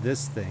connect it to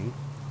this thing,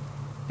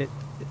 it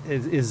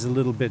is a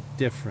little bit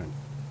different.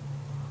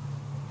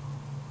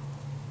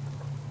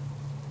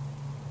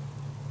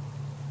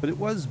 But it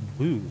was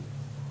blue.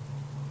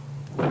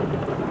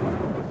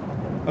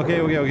 Okay,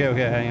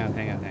 hang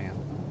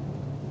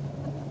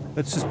on.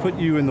 Let's just put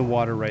you in the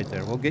water right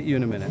there. We'll get you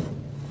in a minute.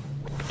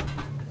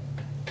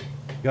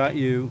 Got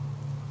you.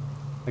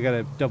 I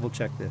gotta double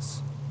check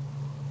this.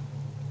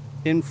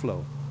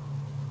 Inflow.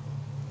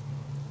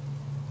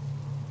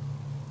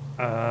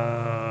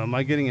 Am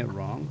I getting it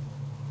wrong?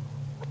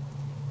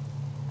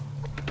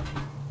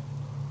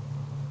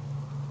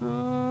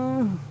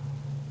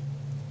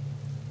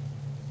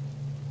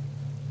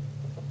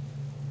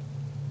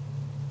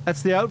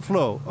 That's the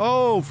outflow.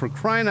 Oh, for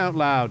crying out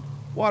loud.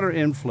 Water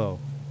inflow.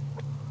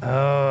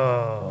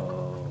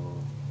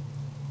 Oh.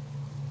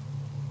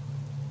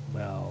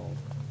 Well,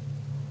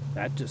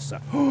 that just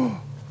sucks.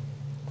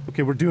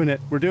 Okay, we're doing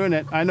it. We're doing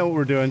it. I know what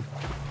we're doing.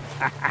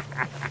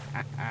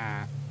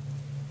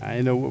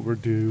 I know what we're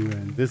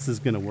doing. This is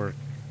gonna work.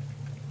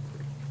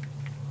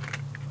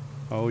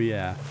 Oh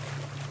yeah.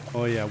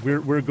 Oh yeah.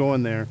 We're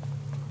going there.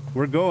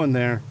 We're going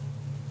there.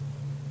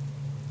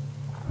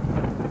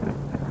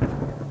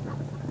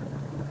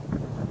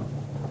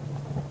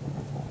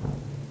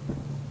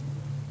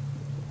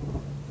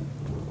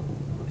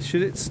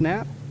 Should it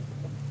snap?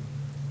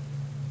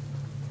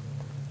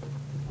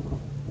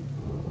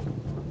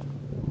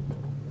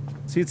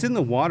 See, it's in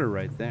the water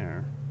right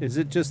there. Is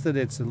it just that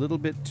it's a little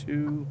bit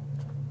too...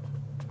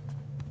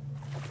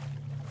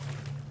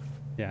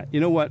 Yeah, you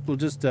know what? We'll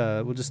just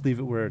leave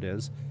it where it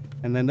is.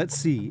 And then let's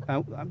see.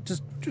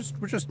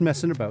 We're just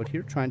messing about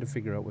here, trying to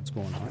figure out what's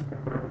going on. Oh,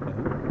 there we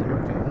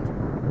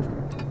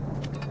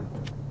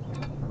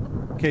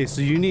go. Okay,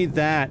 so you need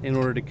that in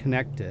order to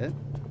connect it.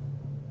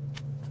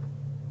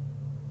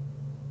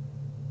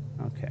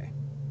 Okay.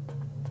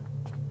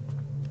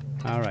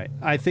 All right.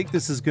 I think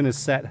this is going to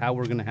set how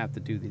we're going to have to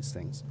do these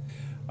things.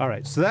 All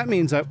right. So that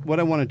means what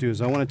I want to do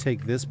is I want to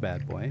take this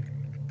bad boy.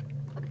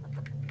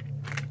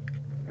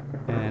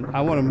 And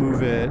I want to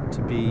move it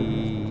to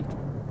be...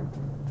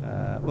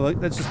 well,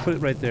 let's just put it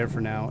right there for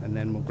now. And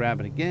then we'll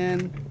grab it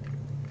again.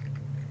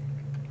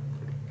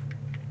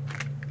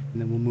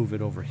 And then we'll move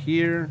it over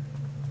here.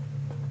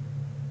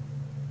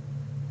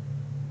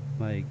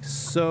 Like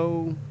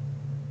so.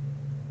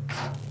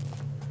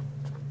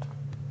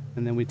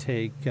 And then we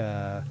take,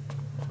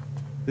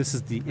 this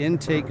is the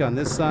intake on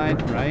this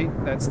side, right?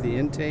 That's the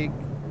intake.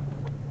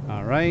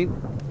 All right.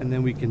 And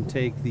then we can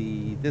take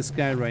this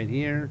guy right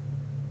here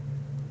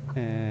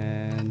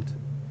and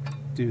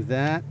do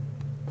that.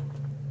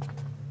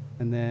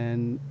 And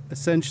then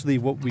essentially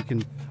what we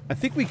can, I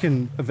think we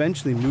can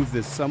eventually move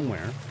this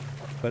somewhere,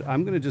 but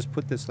I'm going to just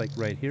put this like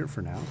right here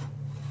for now.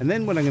 And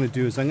then what I'm going to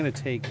do is I'm going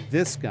to take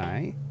this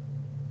guy,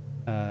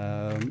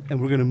 and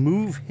we're going to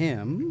move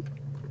him.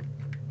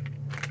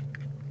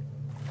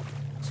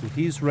 So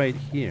he's right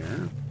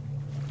here.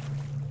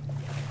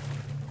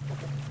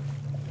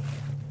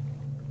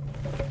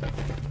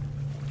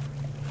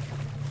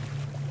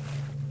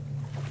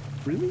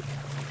 Really?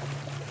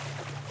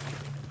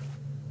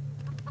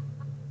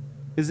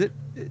 Is it...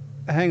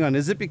 hang on,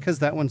 is it because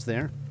that one's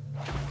there?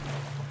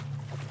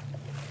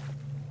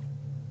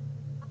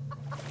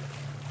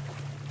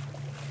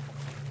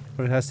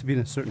 Or it has to be in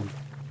a certain...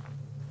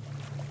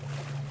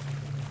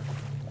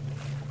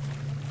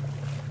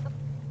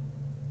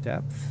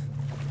 depth?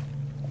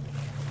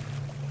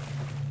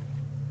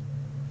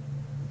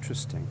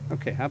 Interesting.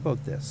 Okay, how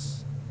about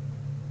this?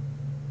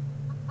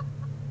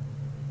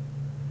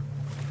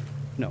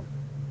 No.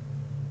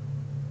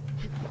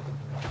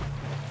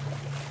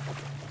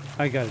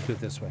 I gotta do it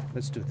this way.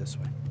 Let's do it this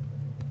way.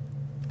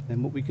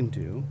 Then what we can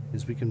do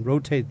is we can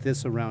rotate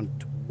this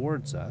around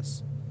towards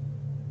us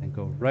and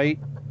go right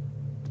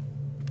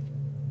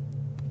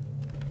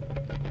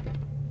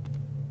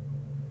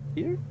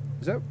here.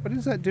 Is that, what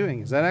is that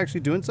doing? Is that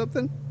actually doing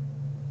something?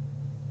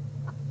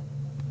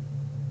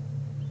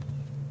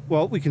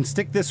 Well, we can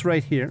stick this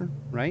right here,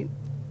 right?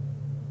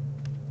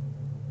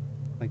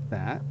 Like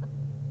that.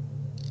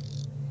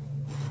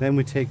 Then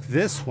we take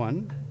this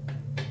one.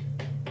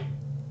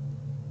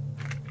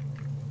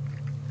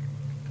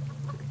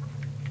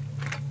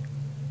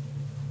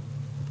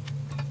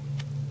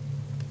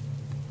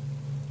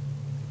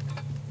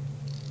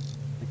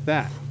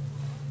 that.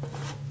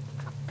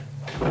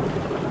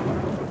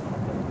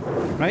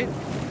 Right?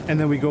 And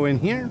then we go in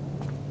here.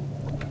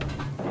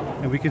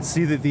 And we can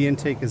see that the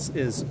intake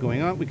is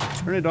going on. We can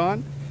turn it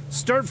on.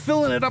 Start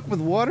filling it up with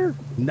water.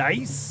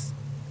 Nice.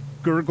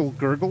 Gurgle,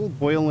 gurgle.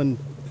 Boil and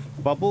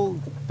bubble.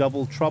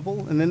 Double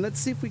trouble. And then let's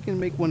see if we can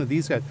make one of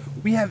these guys.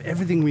 We have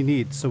everything we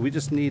need. So we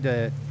just need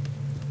a...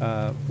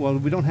 well,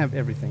 we don't have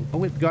everything.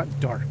 Oh, it got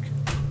dark.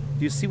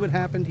 Do you see what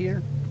happened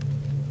here?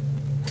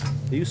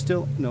 Are you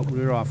still... No,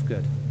 we're off.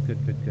 Good.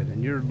 Good, good, good.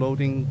 And you're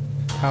loading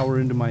power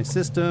into my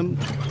system.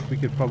 We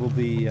could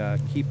probably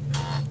keep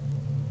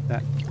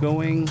that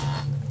going.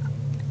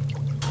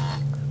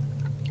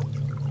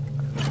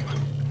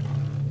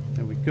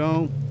 There we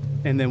go.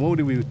 And then what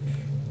do we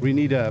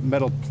need a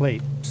metal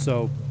plate.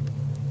 So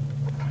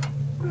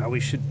we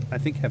should, I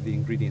think, have the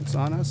ingredients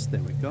on us.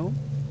 There we go.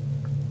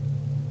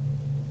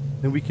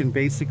 Then we can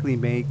basically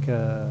make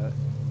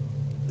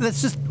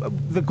let's just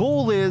the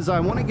goal is I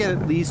want to get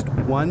at least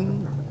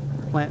one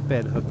plant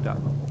bed hooked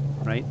up,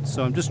 right?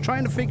 So I'm just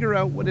trying to figure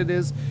out what it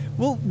is.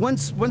 Well,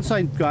 once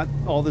I got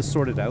all this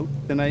sorted out,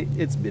 then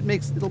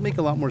it'll make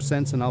a lot more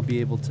sense, and I'll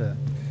be able to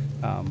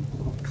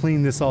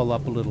clean this all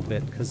up a little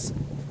bit, because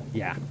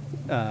yeah.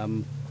 All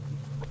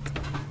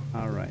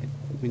right,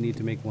 we need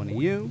to make one of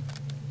you.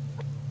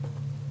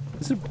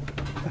 It's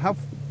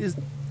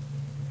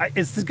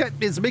this guy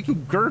is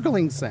making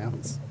gurgling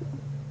sounds.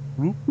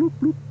 Bloop, bloop,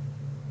 bloop.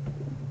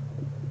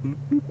 Bloop,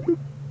 bloop,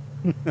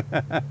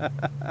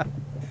 bloop.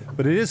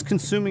 But it is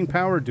consuming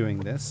power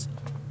doing this.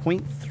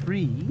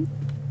 0.3,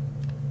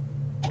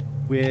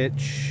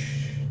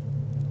 which...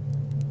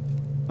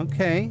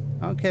 Okay.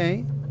 I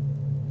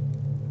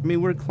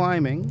mean, we're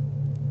climbing.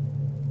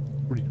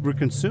 We're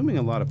consuming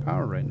a lot of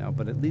power right now,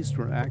 but at least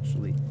we're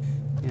actually...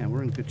 Yeah,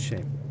 we're in good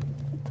shape.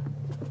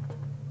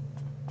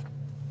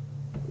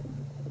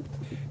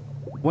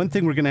 One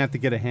thing we're going to have to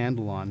get a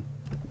handle on.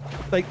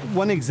 Like,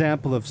 one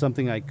example of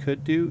something I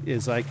could do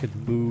is I could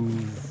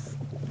move...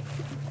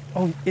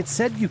 Oh, it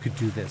said you could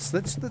do this.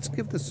 Let's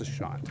give this a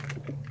shot.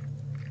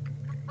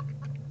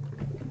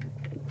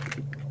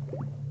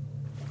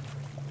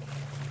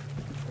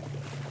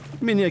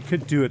 I mean, I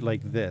could do it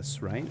like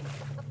this, right?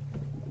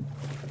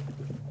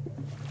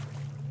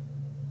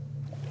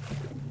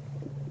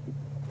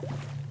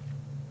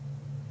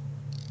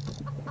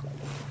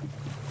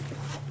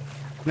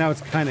 Now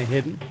it's kind of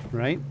hidden,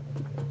 right?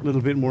 A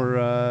little bit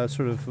more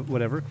sort of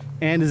whatever.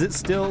 And is it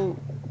still...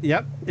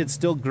 Yep, it's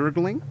still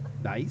gurgling.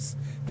 Nice.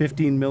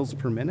 15 mils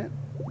per minute.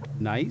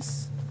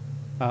 Nice.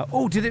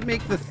 Oh, did it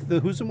make the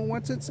Whoozuma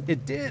Whatsits?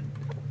 It did.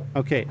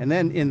 Okay, and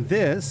then in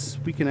this,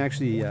 we can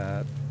actually... we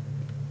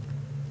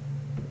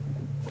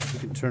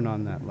can turn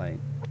on that light.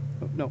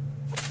 Oh, no.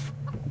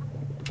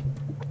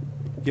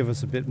 Give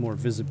us a bit more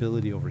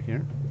visibility over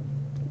here.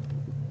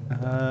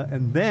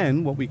 And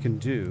then what we can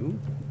do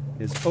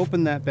is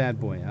open that bad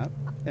boy up,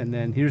 and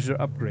then here's your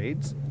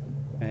upgrades,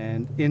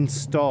 and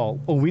install.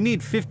 Oh, we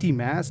need 50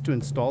 mass to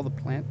install the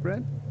plant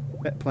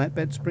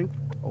bed sprinkler.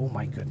 Oh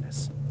my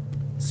goodness.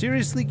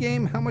 Seriously,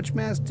 game? How much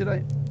mass did I...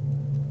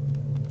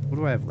 What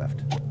do I have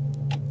left?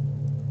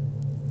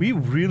 We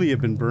really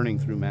have been burning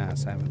through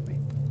mass, haven't we?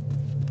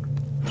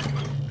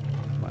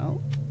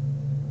 Well,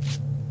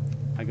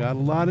 I got a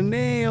lot of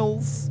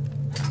nails.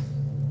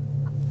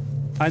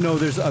 I know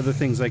there's other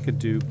things I could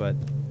do, but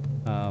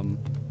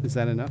is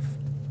that enough?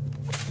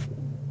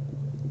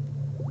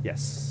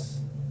 Yes.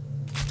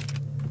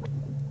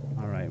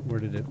 All right, where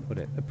did it put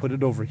it? I put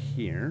it over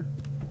here.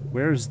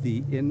 Where's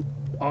the in...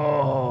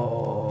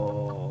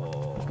 Oh.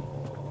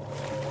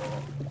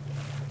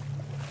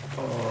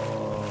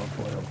 Oh,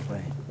 boy, oh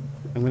boy.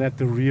 I'm gonna have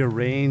to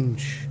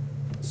rearrange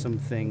some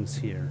things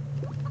here.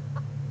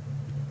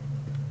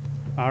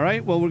 All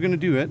right, well, we're gonna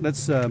do it.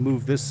 Let's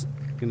move this.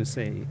 I'm gonna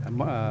say,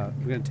 we're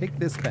gonna take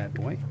this bad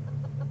boy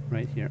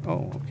right here.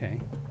 Oh,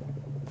 okay.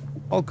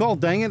 Oh, god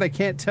dang it, I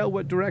can't tell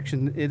what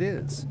direction it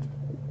is.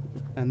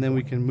 And then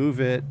we can move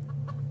it.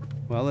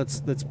 Well,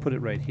 let's put it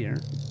right here.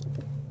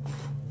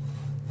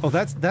 Oh,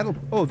 that's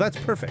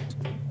perfect.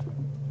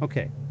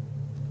 Okay.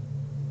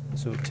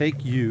 So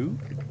take you.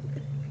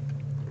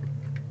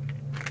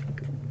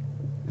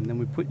 And then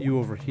we put you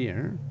over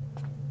here.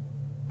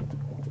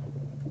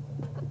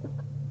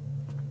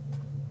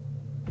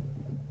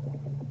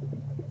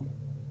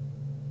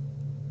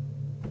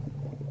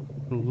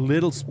 A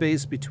little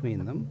space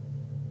between them.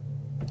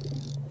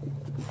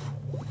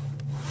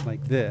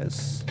 Like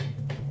this.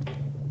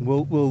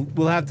 We'll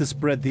have to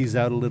spread these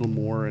out a little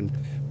more and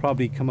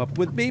probably come up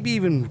with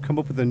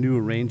a new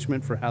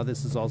arrangement for how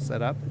this is all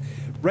set up.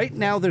 Right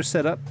now they're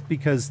set up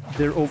because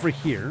they're over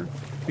here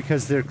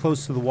because they're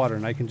close to the water,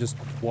 and I can just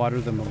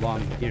water them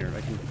along here.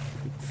 I can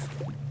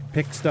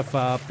pick stuff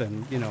up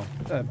and, you know,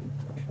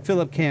 fill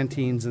up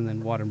canteens and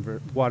then water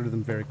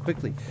them very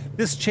quickly.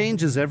 This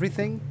changes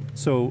everything,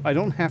 so I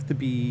don't have to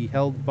be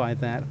held by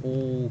that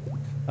whole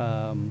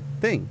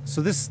thing.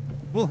 So this,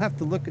 we'll have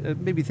to look at,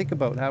 maybe think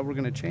about how we're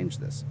going to change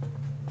this.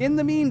 In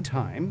the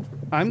meantime,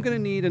 I'm going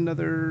to need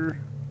another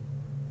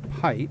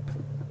pipe.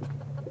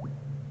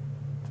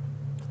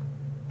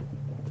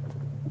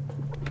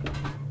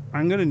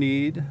 I'm gonna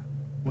need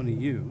one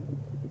of you.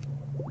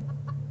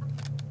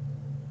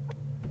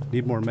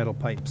 Need more metal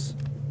pipes.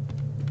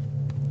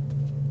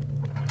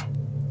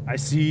 I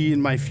see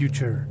in my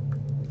future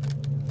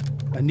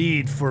a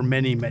need for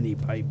many, many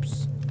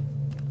pipes.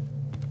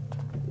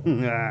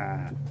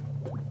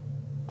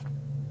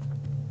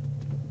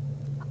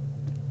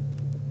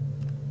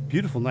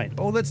 Beautiful night.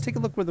 Oh, let's take a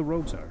look where the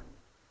rogues are.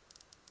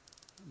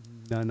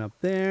 None up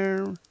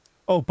there.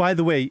 Oh, by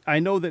the way, I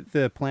know that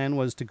the plan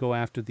was to go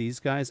after these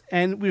guys,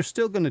 and we're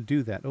still going to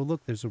do that. Oh,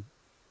 look, there's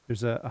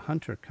a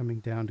hunter coming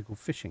down to go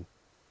fishing.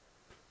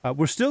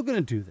 We're still going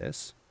to do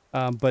this,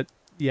 but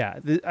yeah,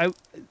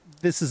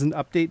 this is an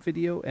update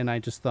video, and I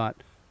just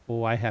thought,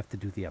 oh, I have to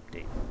do the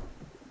update.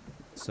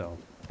 So,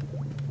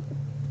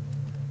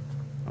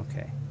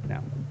 okay,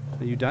 now,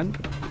 are you done?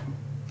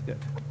 Good.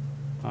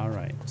 All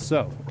right,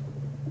 so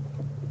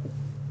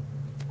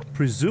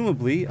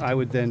presumably I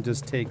would then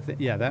just take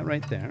that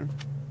right there.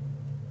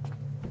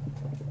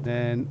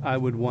 Then I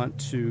would want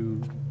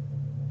to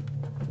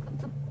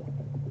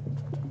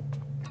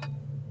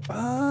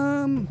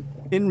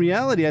in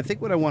reality, I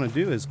think what I want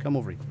to do is come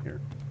over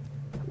here.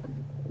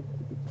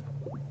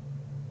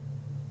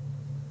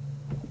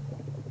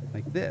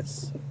 Like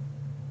this.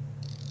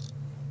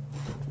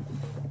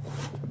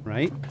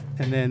 Right?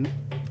 And then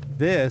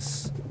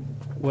this,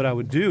 what I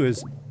would do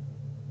is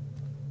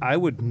I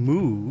would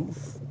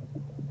move.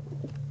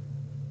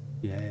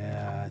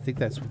 Yeah, I think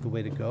that's the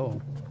way to go.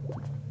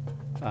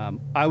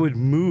 I would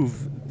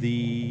move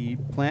the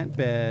plant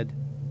bed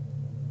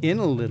in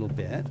a little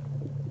bit.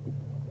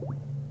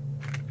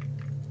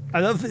 I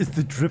love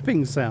the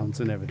dripping sounds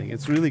and everything.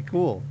 It's really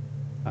cool.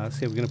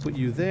 So we're going to put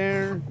you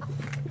there.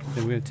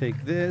 Then we're going to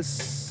take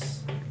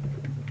this.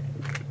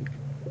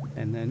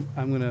 And then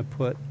I'm going to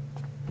put...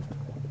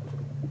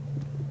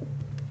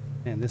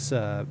 And this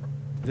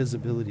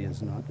visibility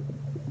is not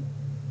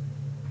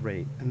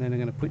great. And then I'm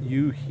going to put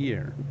you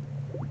here.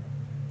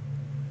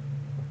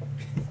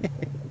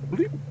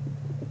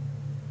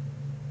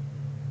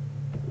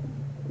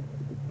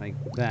 Like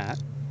that.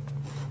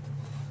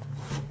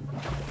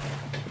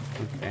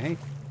 Okay.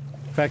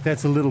 In fact,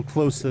 that's a little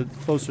closer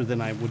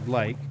than I would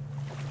like.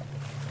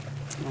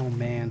 Oh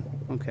man.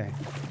 Okay.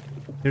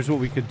 Here's what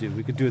we could do.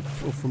 We could do it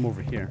from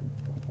over here.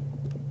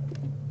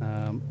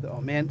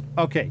 Oh man.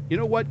 Okay. You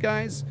know what,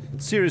 guys?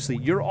 Seriously,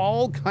 you're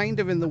all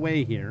kind of in the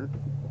way here.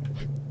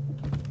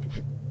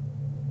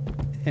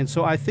 And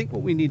so I think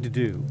what we need to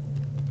do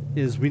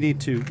is we need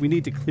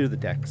to clear the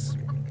decks.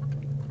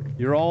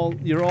 You're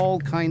all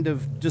kind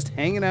of just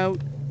hanging out,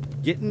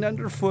 getting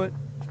underfoot.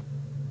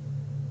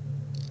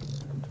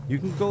 You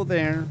can go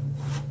there.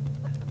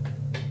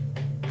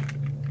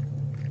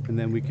 And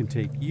then we can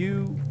take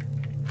you.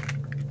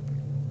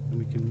 And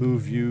we can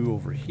move you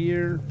over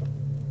here.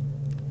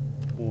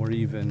 Or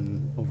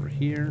even over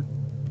here.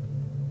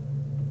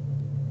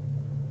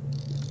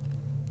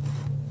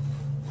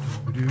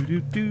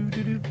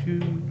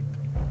 Do-do-do-do-do-do.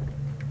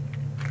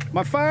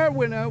 My fire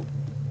went out.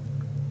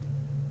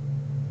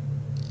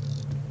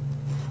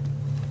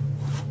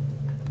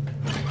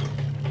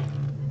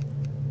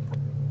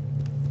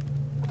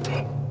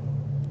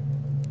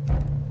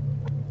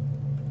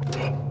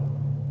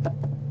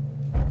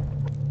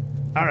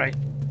 All right,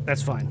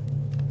 that's fine.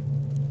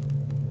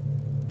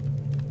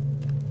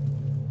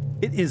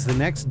 It is the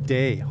next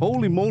day.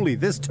 Holy moly!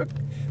 This took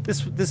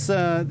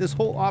this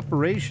whole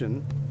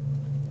operation.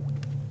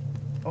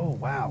 Oh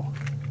wow!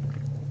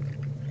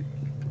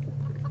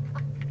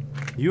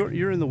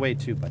 You're in the way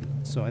too, buddy.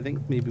 So I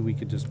think maybe we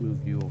could just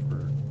move you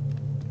over.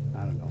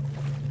 I don't know.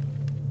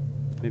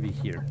 Maybe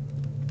here.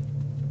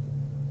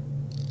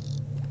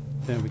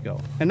 There we go.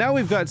 And now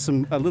we've got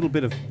a little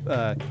bit of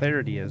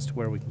clarity as to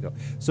where we can go.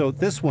 So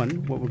this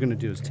one, what we're going to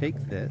do is take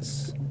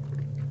this,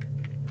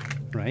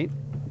 right,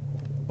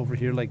 over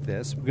here like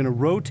this. We're going to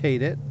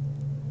rotate it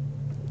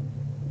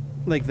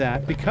like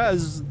that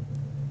because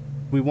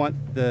we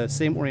want the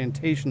same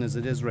orientation as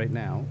it is right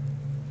now.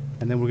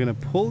 And then we're going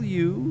to pull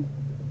you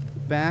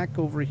back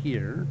over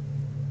here.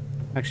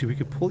 Actually, we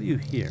could pull you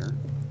here.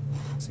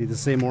 See, the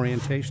same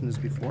orientation as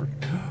before.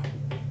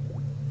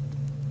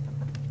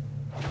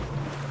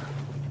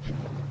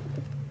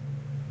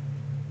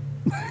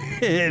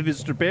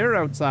 Mr. Bear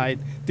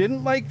outside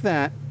didn't like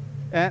that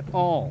at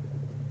all.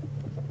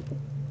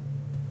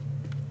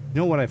 You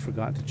know what I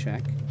forgot to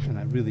check, and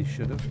I really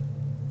should have?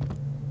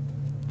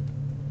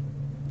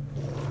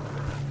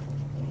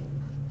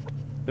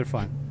 They're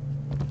fine.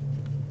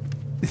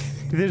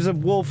 There's a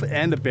wolf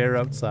and a bear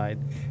outside,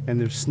 and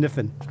they're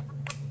sniffing.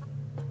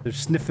 They're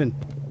sniffing.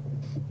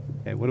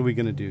 Okay, what are we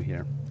gonna do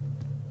here?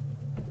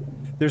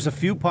 There's a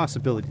few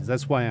possibilities.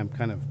 That's why I'm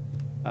kind of,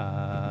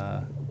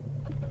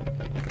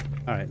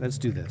 all right, let's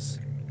do this.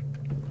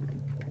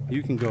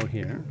 You can go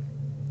here.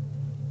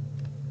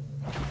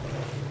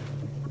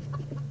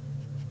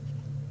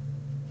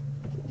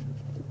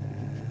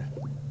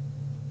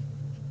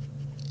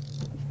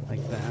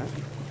 Like that.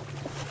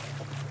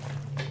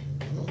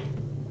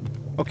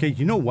 Okay,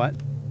 you know what?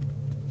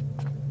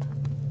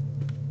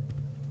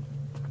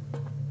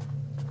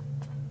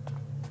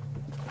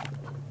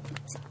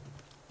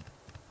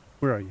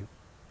 Where are you?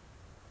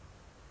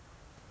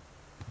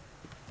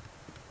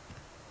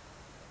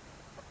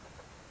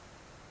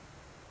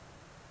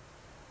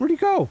 Where'd he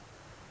go? Is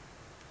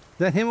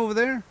that him over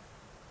there?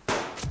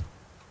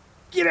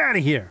 Get out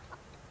of here!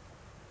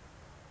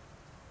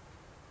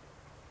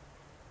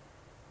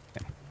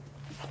 Okay.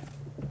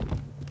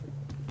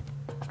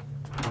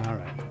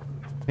 Alright.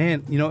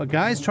 Man, you know, a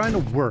guy's trying to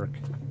work,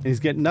 and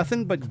he's getting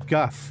nothing but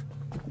guff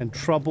and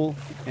trouble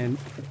and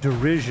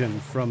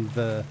derision from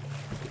the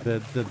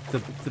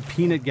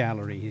peanut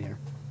gallery here.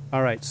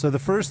 All right, so the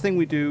first thing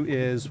we do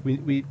is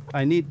did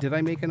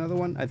I make another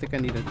one? I think I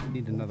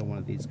need another one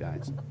of these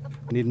guys.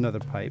 I need another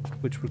pipe,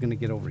 which we're gonna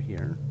get over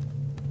here.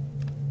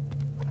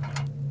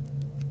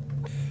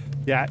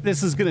 Yeah,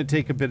 this is gonna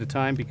take a bit of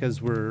time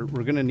because we're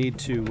gonna need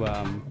to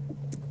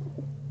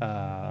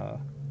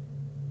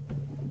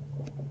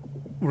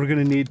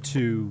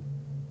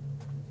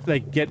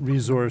like get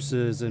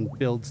resources and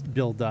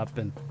build up,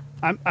 and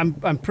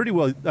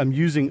I'm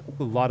using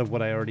a lot of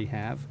what I already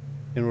have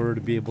in order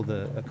to be able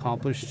to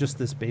accomplish just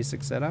this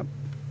basic setup.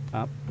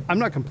 I'm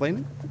not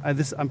complaining.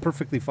 I'm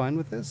perfectly fine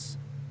with this.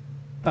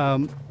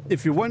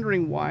 If you're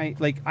wondering why,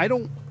 like, I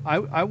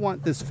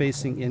want this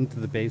facing into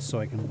the base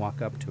so I can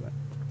walk up to it.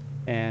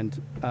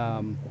 And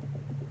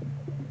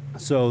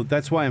so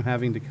that's why I'm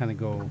having to kind of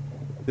go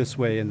this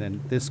way, and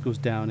then this goes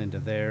down into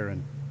there,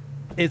 and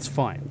it's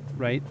fine,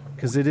 right?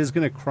 Because it is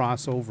going to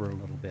cross over a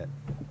little bit.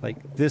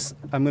 Like this,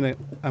 I'm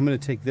gonna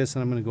take this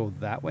and I'm gonna go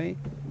that way,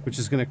 which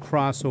is gonna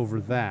cross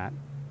over that,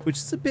 which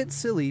is a bit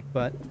silly,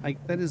 but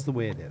that is the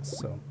way it is.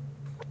 So,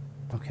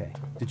 okay.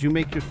 Did you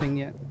make your thing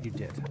yet? You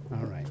did.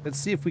 All right. Let's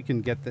see if we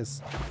can get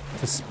this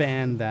to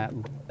span that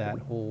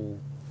whole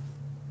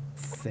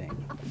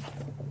thing.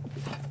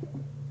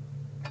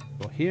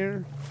 Go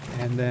here,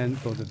 and then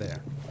go to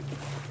there.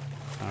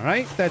 All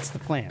right. That's the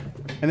plan.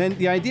 And then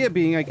the idea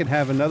being, I could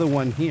have another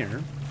one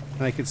here,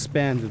 and I could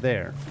span to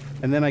there.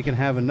 And then I can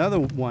have another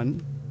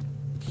one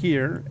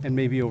here and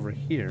maybe over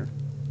here.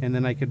 And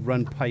then I could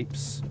run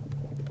pipes,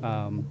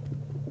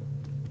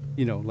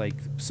 you know, like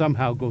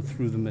somehow go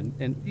through them,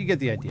 and you get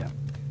the idea.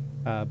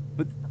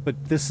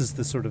 But this is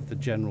the sort of the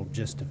general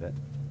gist of it.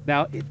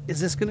 Now,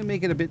 is this going to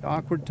make it a bit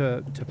awkward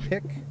to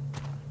pick?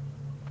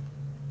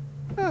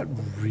 Not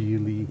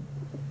really.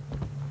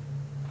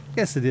 I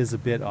guess it is a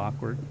bit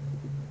awkward.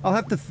 I'll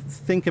have to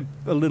think a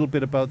little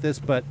bit about this,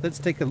 but let's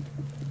take a...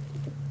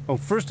 Oh,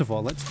 first of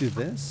all, let's do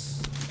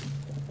this.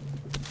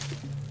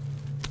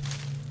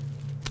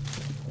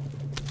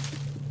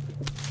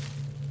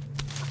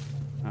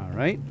 All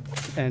right,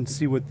 and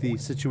see what the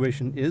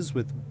situation is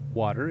with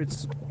water.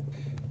 It's,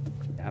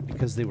 yeah,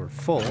 because they were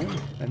full,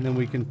 and then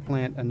we can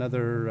plant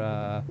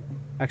another,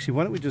 actually,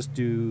 why don't we just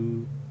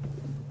do,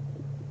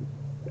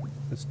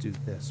 let's do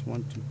this.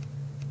 1, 2,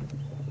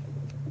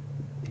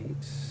 8,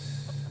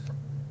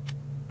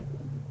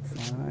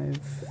 5,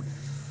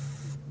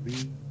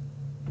 3,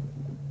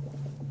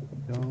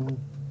 go.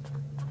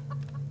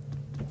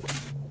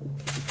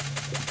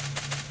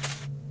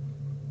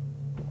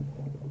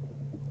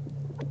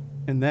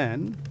 And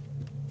then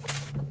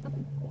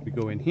we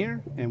go in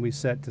here and we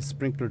set the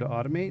sprinkler to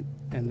automate,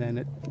 and then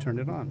it turned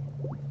it on.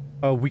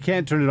 Oh, we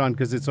can't turn it on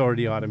because it's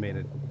already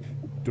automated.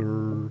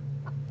 Durr.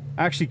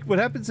 Actually, what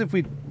happens if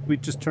we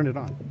just turn it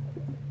on?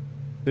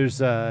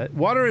 There's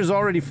water is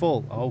already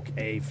full.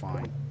 Okay,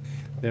 fine.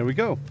 There we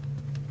go.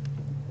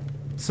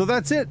 So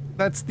that's it.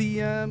 That's the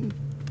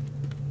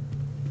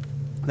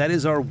that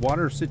is our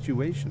water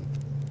situation.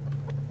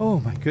 Oh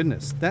my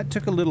goodness, that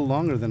took a little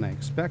longer than I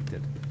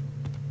expected.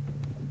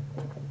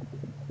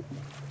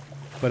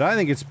 But I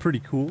think it's pretty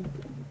cool.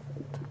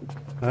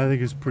 I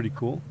think it's pretty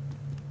cool.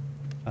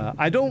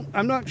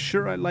 I'm not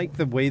sure I like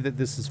the way that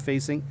this is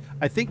facing.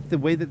 I think the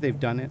way that they've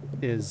done it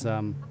is,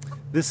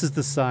 this is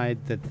the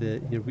side that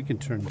here, we can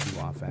turn you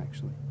off,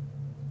 actually.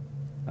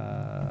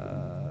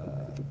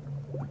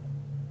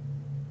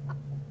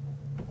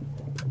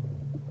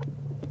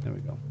 There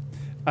we go.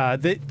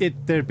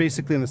 They're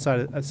basically on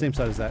the same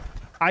side as that.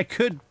 I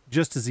could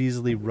just as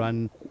easily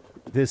run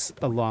this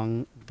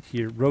along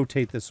here,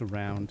 rotate this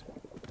around,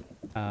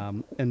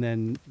 and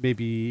then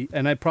maybe,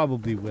 and I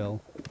probably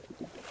will,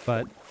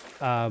 but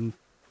I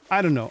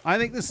don't know. I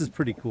think this is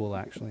pretty cool,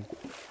 actually.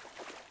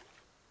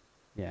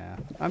 Yeah,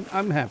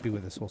 I'm happy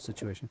with this whole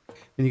situation.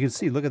 And you can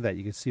see, look at that.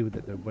 You can see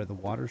where the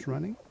water's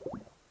running.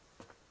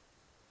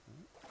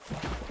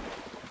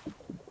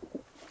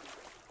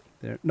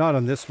 There, not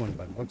on this one,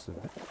 by the looks of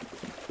it.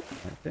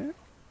 Right there.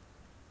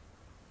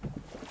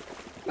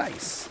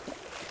 Nice.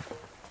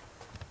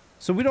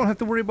 So we don't have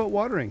to worry about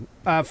watering.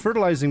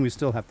 Fertilizing, we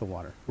still have to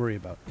worry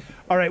about.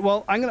 All right,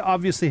 well, I'm going to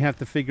obviously have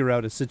to figure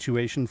out a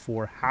situation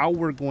for how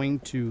we're going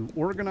to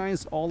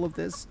organize all of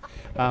this.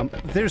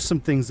 There's some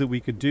things that we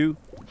could do.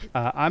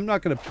 I'm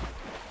not going to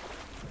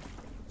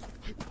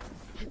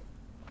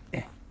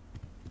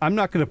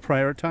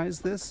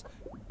prioritize this,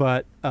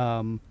 but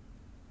I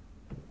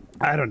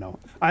don't know.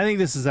 I think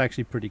this is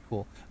actually pretty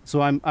cool.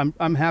 So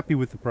I'm happy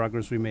with the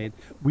progress we made.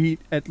 We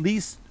at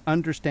least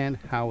understand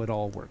how it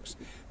all works.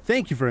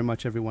 Thank you very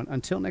much, everyone.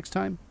 Until next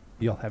time,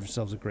 Y'all have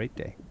yourselves a great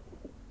day.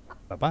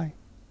 Bye-bye.